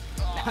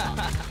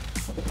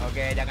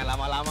 Oke, jangan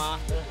lama-lama.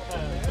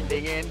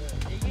 Dingin.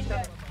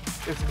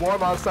 It's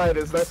warm outside,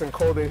 it's nice and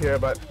cold in here,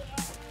 but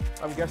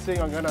I'm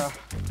guessing I'm gonna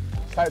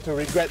start to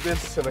regret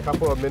this in a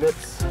couple of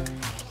minutes.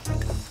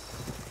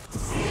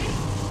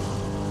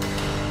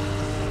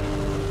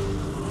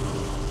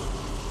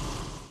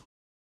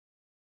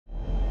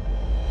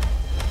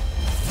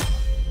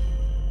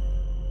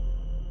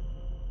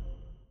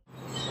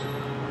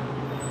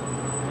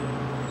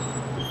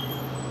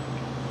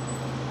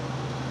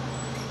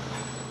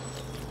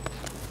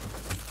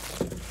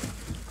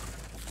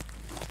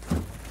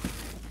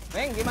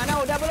 Ming, gimana?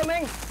 Udah belum,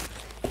 Ming?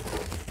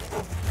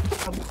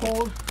 I'm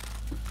cold.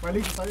 My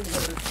legs are starting to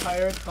get a bit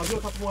tired. I'll do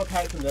a couple more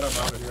packs and then I'm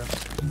out of here.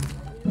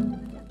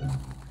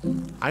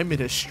 I'm in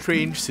a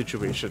strange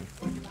situation.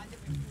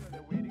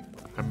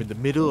 I'm in the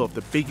middle of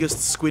the biggest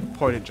squid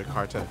port in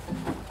Jakarta,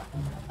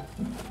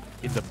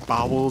 in the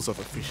bowels of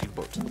a fishing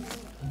boat.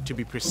 To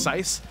be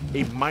precise,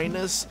 a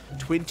minus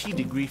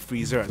 20-degree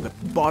freezer at the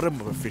bottom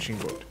of a fishing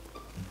boat.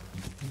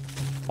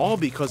 All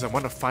because I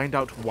want to find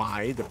out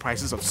why the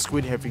prices of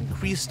squid have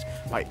increased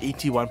by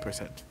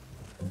 81%.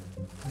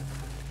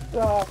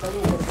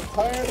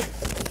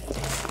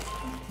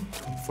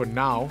 For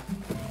now,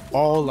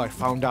 all I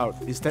found out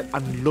is that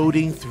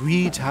unloading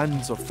 3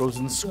 tons of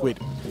frozen squid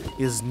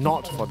is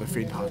not for the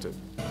faint-hearted.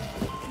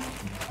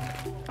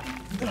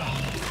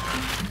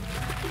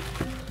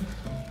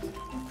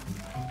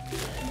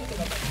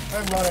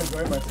 I'm not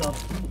enjoying myself.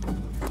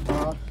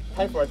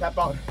 Time for a tap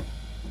out.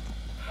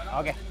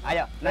 Oke,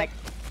 ayo, naik.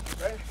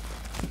 Right?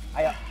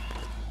 Ayo.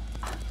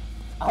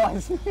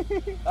 Awas.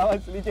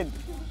 Awas, licin.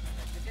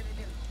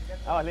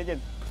 Awas, licin.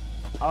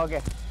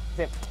 Oke,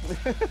 sip.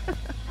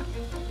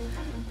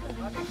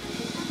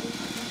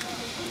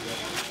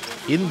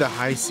 In the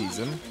high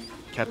season,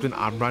 Captain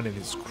Amran and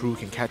his crew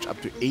can catch up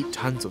to 8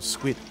 tons of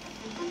squid.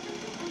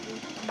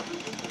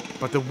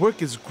 But the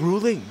work is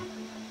grueling.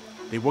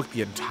 They work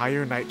the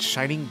entire night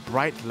shining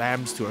bright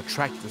lamps to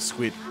attract the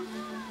squid.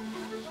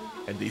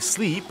 And they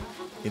sleep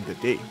in the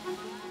day.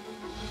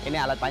 Ini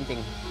alat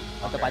pancing.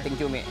 Untuk pancing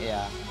cumi,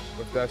 ya.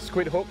 With the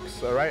squid hooks,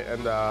 alright,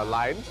 and the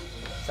lines.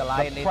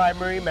 Selain the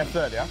primary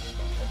method, yeah?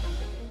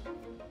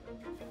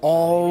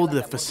 All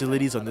the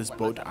facilities on this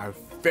boat are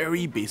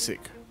very basic.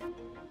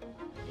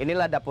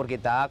 Inilah dapur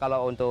kita,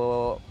 kalau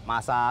untuk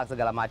masak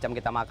segala macam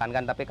kita makan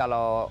kan, tapi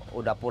kalau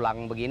udah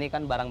pulang begini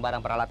kan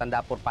barang-barang peralatan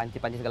dapur,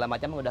 panci-panci segala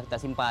macam udah kita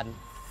simpan.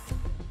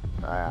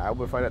 I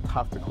would find it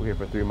tough to cook here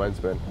for 3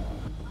 months, man.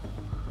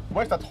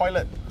 Where's the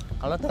toilet?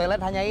 Kalau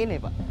toilet hanya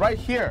ini, Pak. Right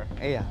here?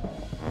 Iya.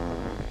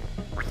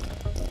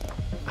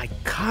 I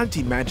can't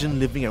imagine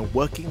living and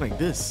working like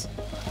this.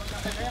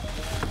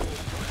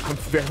 I'm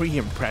very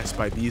impressed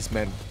by these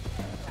men.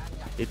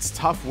 It's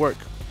tough work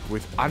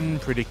with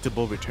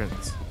unpredictable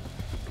returns.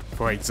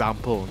 For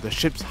example, the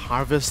ship's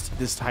harvest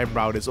this time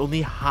round is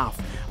only half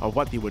of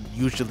what they would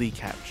usually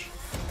catch.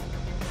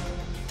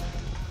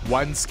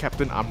 Once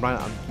Captain Amran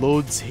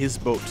unloads his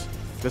boat,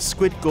 the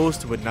squid goes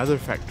to another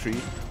factory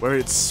where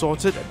it's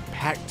sorted and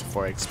packed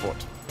for export.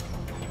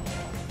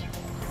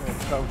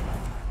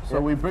 So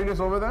we bring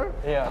this over there?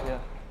 Iya, iya.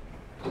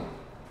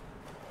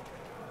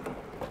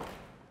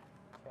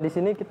 Di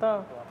sini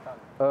kita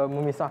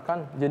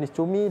memisahkan jenis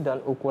cumi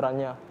dan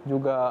ukurannya,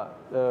 juga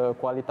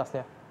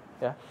kualitasnya,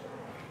 ya.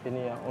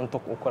 Ini ya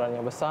untuk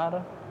ukurannya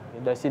besar.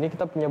 Dari sini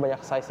kita punya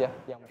banyak size ya.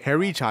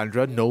 Harry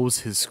Chandra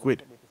knows his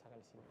squid.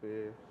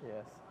 Yes.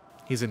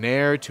 He's an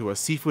heir to a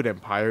seafood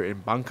empire in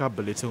Bangka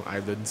Belitung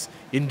Islands,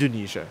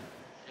 Indonesia.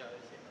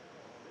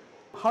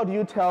 How do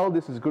you tell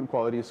this is good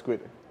quality squid?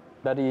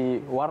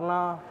 Dari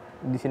warna,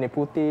 di sini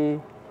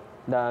putih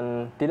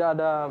dan tidak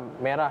ada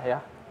merah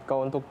ya.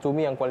 Kalau untuk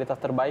cumi yang kualitas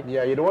terbaik.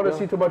 Yeah, you don't want to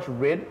see too much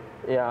red.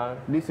 Yeah.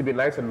 It needs to be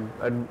nice and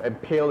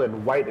pale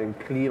and white and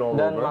clean all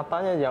Dan over.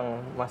 matanya yang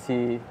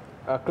masih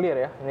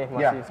clear ya. Ini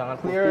masih sangat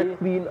clear, putih.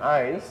 clean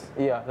eyes.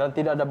 Iya, dan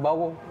tidak ada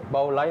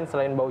bau lain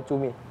selain bau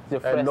cumi.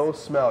 And no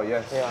smell,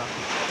 yes. Yeah.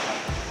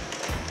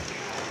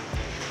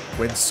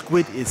 When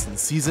squid is in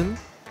season,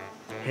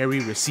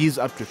 Harry receives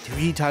up to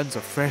 3 tons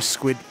of fresh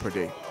squid per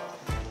day.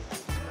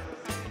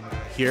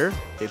 Here,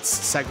 it's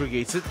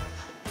segregated,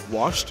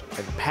 washed,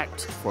 and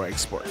packed for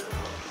export.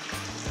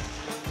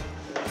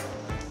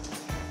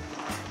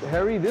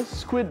 Harry, this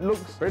squid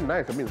looks very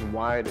nice. I mean, it's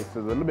wide, it's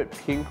a little bit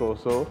pink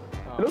also.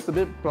 It looks a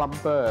bit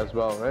plumper as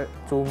well, right?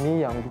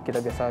 Cumi yang kita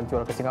biasa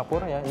jual ke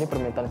Singapura ya, ini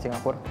permintaan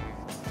Singapura.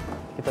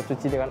 Kita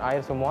cuci dengan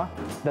air semua,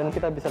 dan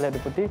kita bisa lihat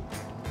di putih.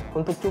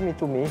 Untuk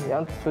cumi-cumi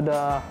yang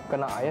sudah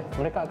kena air,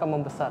 mereka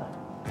akan membesar.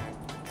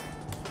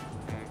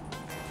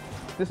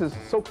 This is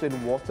soaked in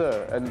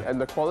water,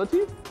 and the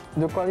quality?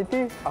 The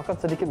quality akan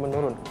sedikit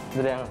menurun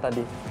dari yang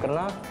tadi,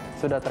 karena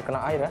sudah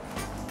terkena air ya.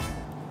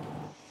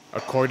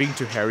 According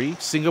to Harry,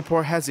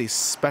 Singapore has a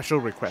special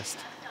request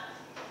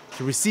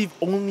to receive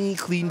only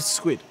cleaned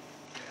squid.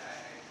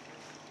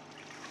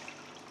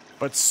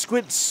 But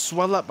squid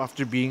swell up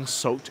after being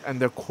soaked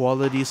and their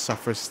quality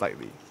suffers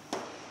slightly.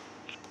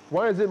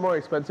 Why is it more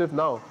expensive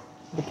now?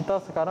 Kita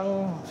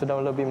sekarang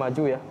sudah lebih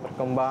maju ya,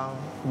 berkembang,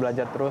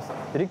 belajar terus.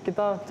 Jadi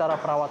kita cara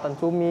perawatan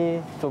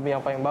cumi yang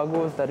paling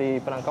bagus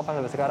dari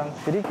penangkapan sampai sekarang.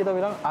 Jadi kita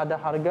bilang ada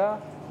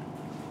harga,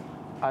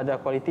 ada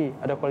quality,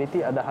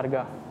 ada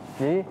harga.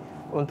 Jadi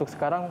untuk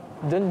sekarang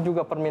dan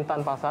juga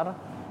permintaan pasar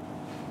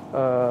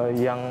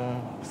yang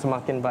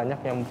semakin banyak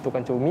yang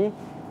membutuhkan cumi,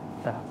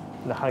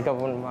 harga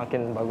pun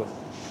makin bagus.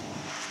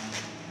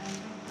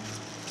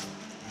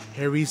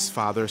 Harry's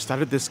father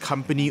started this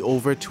company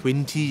over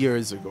 20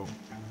 years ago,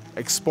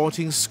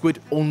 exporting squid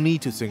only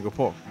to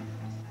Singapore.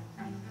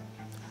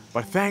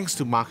 But thanks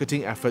to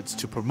marketing efforts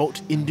to promote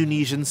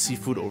Indonesian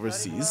seafood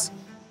overseas,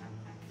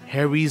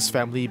 Harry's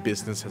family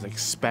business has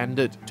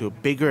expanded to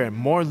bigger and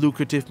more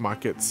lucrative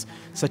markets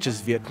such as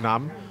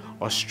Vietnam,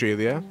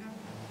 Australia,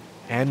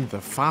 and the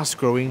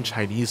fast-growing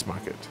Chinese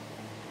market.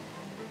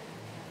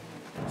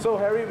 So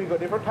Harry, we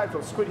got different types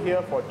of squid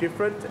here for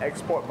different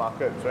export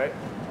markets, right?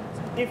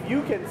 If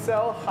you can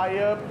sell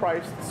higher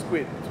priced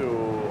squid to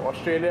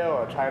Australia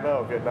or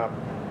China or Vietnam,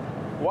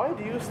 why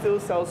do you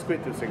still sell squid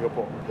to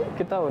Singapore?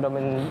 Kita udah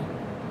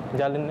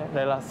menjalin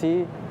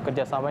relasi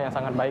kerjasama yang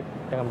sangat baik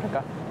dengan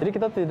mereka. Jadi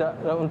kita tidak,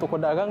 untuk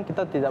pedagang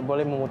kita tidak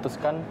boleh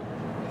memutuskan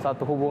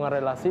satu hubungan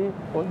relasi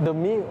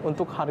demi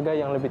untuk harga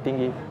yang lebih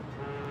tinggi.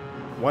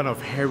 One of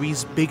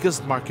Harry's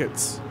biggest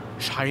markets,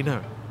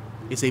 China,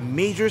 is a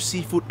major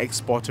seafood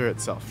exporter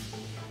itself.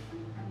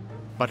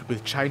 But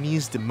with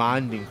Chinese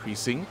demand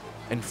increasing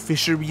and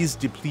fisheries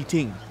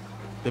depleting,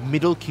 the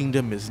Middle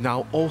Kingdom is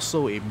now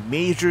also a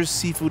major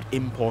seafood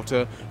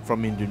importer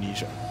from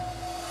Indonesia.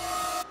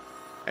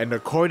 And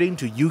according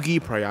to Yugi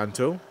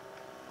Prayanto,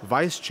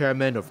 Vice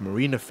Chairman of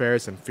Marine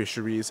Affairs and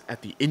Fisheries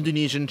at the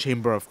Indonesian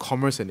Chamber of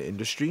Commerce and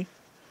Industry,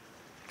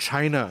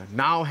 China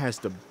now has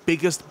the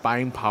biggest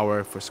buying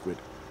power for squid.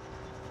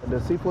 The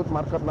seafood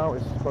market now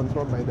is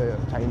controlled by the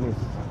Chinese.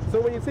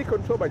 So when you say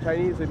controlled by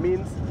Chinese, it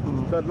means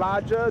the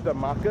larger the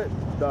market,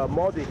 the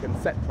more they can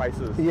set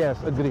prices. Yes,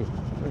 agree.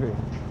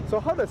 So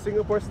how does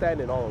Singapore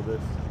stand in all of this?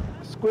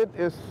 Squid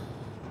is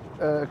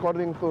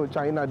according to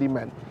China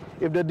demand.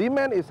 If the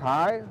demand is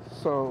high,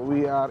 so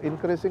we are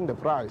increasing the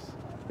price.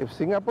 If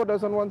Singapore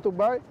doesn't want to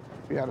buy,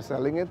 we are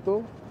selling it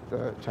to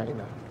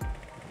China.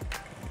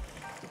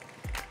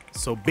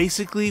 So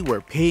basically,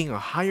 we're paying a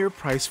higher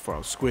price for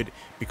our squid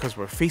because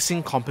we're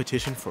facing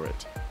competition for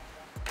it.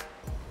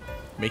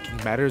 making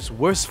matters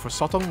worse for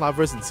sotong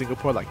lovers in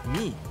Singapore like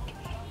me.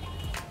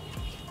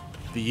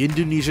 The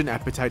Indonesian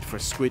appetite for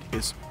squid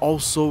is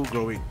also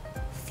growing,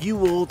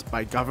 fueled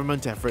by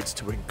government efforts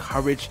to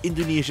encourage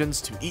Indonesians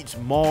to eat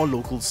more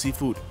local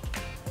seafood.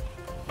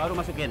 Baru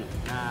masukin.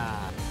 Nah.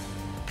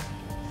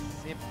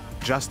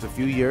 Just a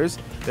few years,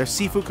 their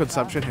seafood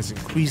consumption has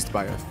increased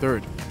by a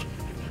third.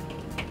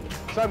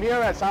 So I'm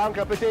here at Sarang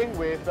Kepiting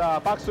with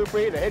Pak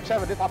Supri, the head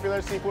chef of this popular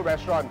seafood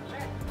restaurant.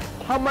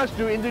 How much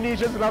do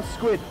Indonesians love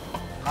squid?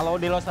 Kalau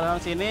di restoran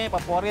sini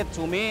favorit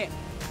cumi,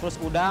 terus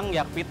udang,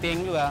 yak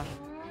piting juga.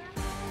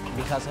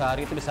 Bisa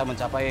sehari itu bisa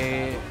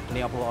mencapai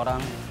 50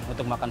 orang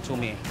untuk makan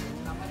cumi.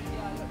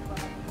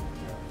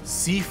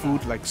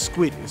 Seafood like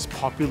squid is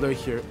popular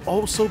here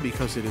also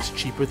because it is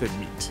cheaper than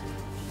meat.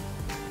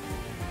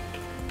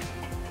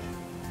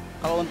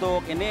 Kalau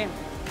untuk ini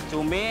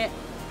cumi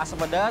asam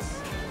pedas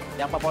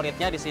yang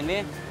favoritnya di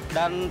sini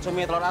dan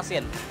cumi telur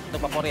asin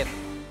untuk favorit.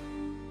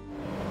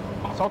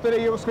 Salted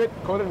egg yolk squid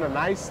coated in a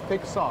nice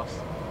thick sauce.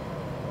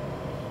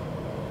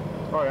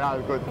 Oh yeah,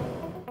 it's good.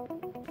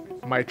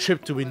 My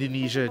trip to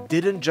Indonesia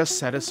didn't just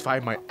satisfy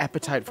my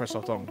appetite for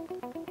sotong.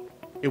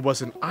 It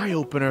was an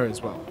eye-opener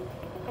as well.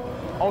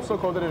 Also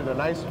coated in a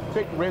nice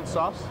thick red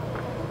sauce.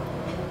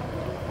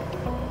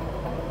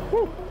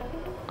 Woo.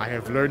 I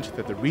have learned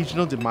that the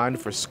regional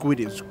demand for squid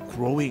is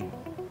growing.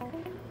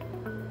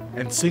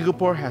 And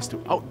Singapore has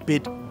to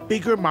outbid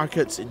bigger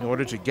markets in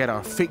order to get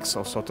our fix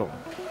of sotong.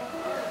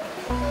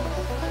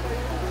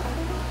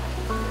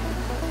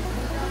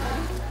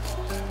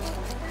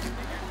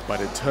 But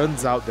it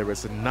turns out there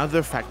is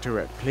another factor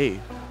at play.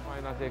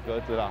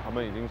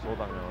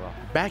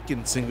 Back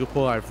in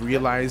Singapore, I've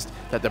realized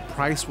that the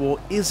price war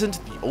isn't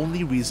the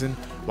only reason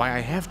why I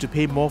have to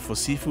pay more for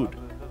seafood.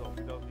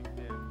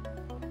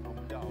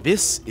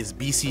 This is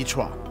BC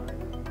Chua.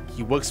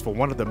 He works for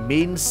one of the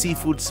main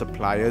seafood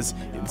suppliers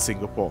in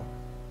Singapore.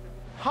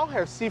 How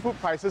have seafood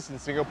prices in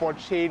Singapore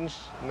changed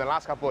in the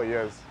last couple of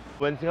years?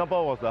 When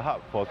Singapore was the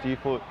hub for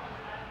seafood,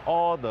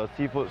 all the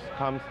seafoods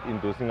comes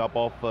into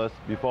Singapore first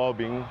before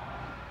being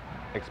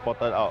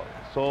exported out.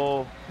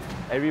 So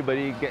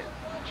everybody gets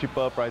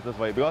cheaper prices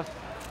for it because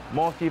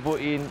more seafood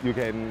in, you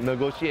can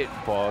negotiate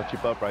for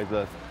cheaper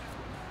prices.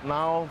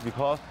 Now,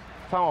 because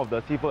some of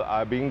the seafood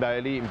are being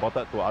directly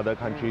imported to other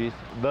countries,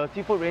 the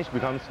seafood range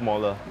becomes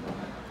smaller.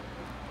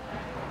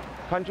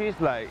 Countries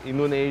like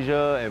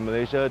Indonesia and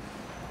Malaysia,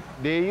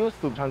 they used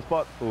to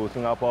transport to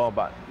Singapore,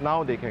 but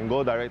now they can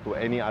go direct to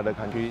any other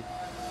country.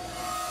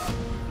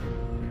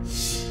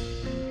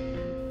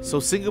 So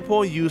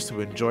Singapore used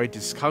to enjoy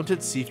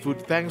discounted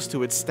seafood thanks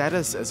to its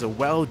status as a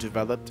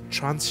well-developed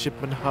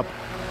transshipment hub.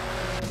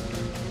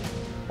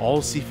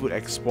 All seafood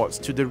exports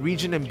to the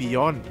region and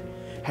beyond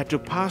had to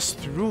pass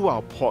through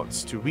our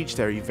ports to reach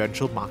their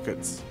eventual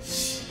markets.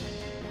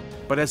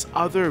 But as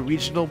other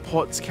regional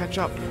ports catch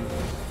up,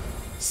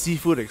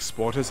 seafood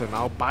exporters are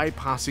now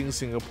bypassing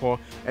Singapore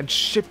and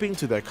shipping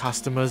to their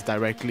customers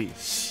directly.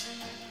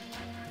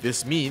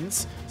 This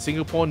means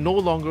Singapore no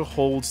longer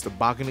holds the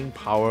bargaining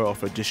power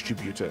of a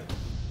distributor.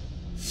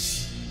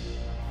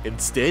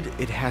 Instead,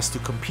 it has to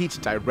compete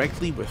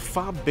directly with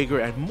far bigger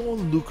and more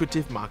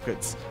lucrative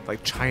markets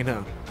like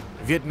China,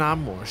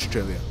 Vietnam, or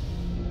Australia.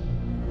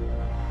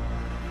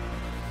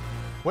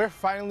 We're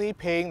finally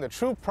paying the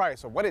true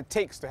price of what it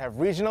takes to have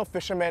regional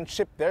fishermen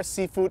ship their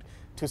seafood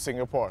to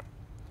Singapore.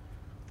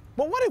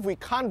 But what if we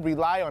can't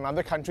rely on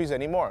other countries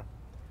anymore?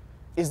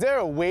 Is there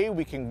a way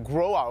we can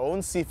grow our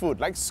own seafood,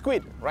 like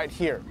squid, right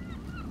here?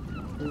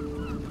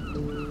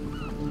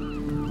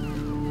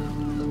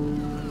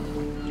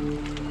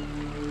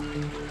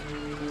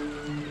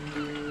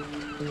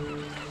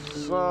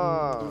 So,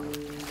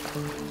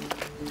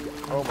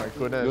 oh my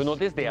goodness. You'll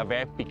notice they are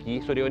very picky,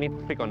 so they only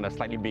pick on the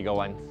slightly bigger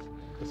ones.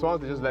 The small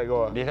ones they just let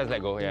go? They just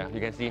let go, yeah. You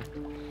can see.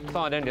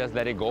 Some of them just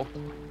let it go.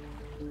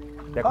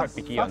 They're quite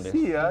picky on this.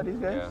 These guys?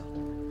 Yeah.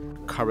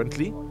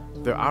 Currently,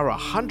 there are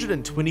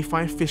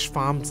 125 fish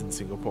farms in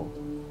Singapore.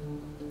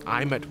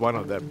 I'm at one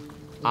of them,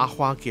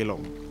 Ahua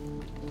Kelong.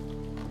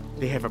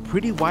 They have a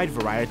pretty wide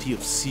variety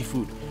of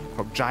seafood,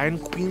 from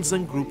giant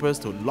Queensland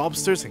groupers to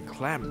lobsters and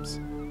clams.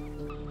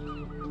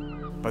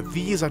 But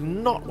these are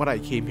not what I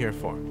came here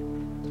for.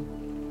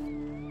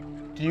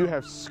 Do you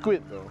have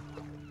squid though?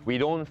 We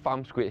don't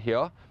farm squid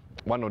here.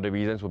 One of the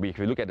reasons will be if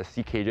you look at the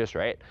sea cages,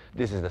 right?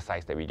 This is the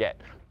size that we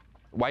get.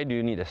 Why do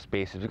you need a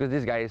space? It's because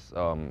these guys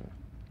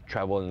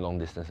travel in long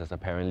distances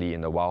apparently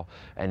in the wild,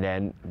 and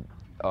then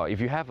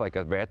if you have like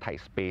a very tight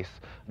space,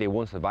 they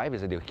won't survive.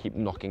 Is that they'll keep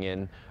knocking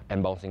in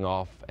and bouncing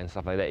off and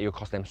stuff like that. It'll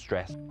cause them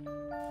stress.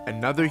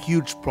 Another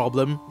huge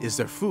problem is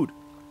their food.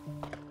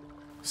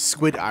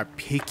 Squid are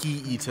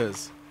picky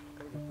eaters,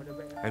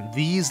 and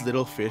these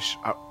little fish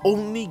are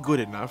only good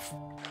enough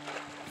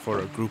for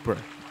a grouper.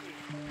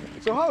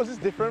 So how is this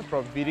different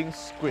from feeding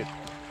squid?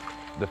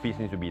 The feast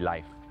needs to be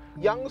live.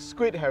 Young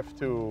squid have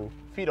to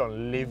feed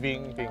on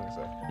living things.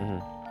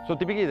 So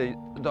typically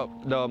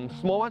the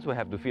small ones will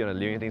have to feed on the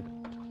living things.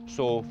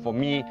 So for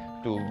me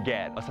to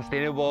get a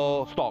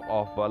sustainable stock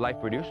of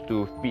live produce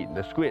to feed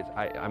the squids,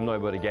 I'm not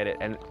able to get it.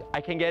 And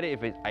I can get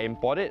it if I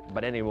import it,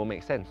 but then it will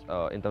make sense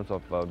in terms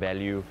of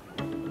value.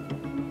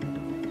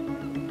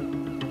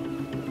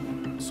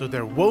 So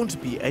there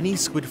won't be any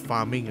squid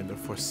farming in the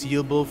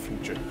foreseeable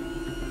future.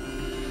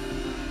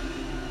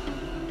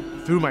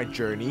 Through my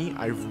journey,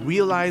 I've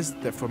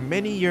realized that for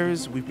many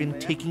years we've been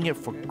taking it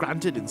for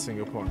granted in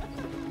Singapore.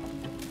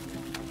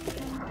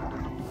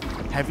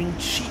 Having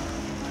cheap,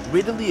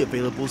 readily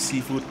available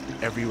seafood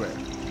everywhere.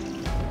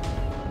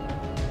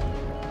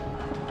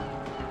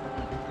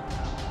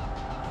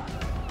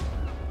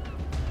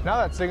 Now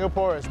that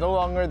Singapore is no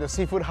longer the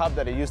seafood hub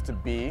that it used to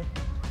be,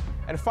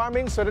 and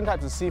farming certain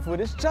types of seafood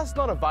is just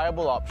not a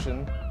viable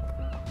option,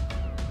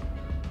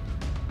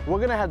 we're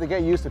gonna have to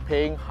get used to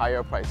paying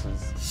higher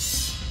prices.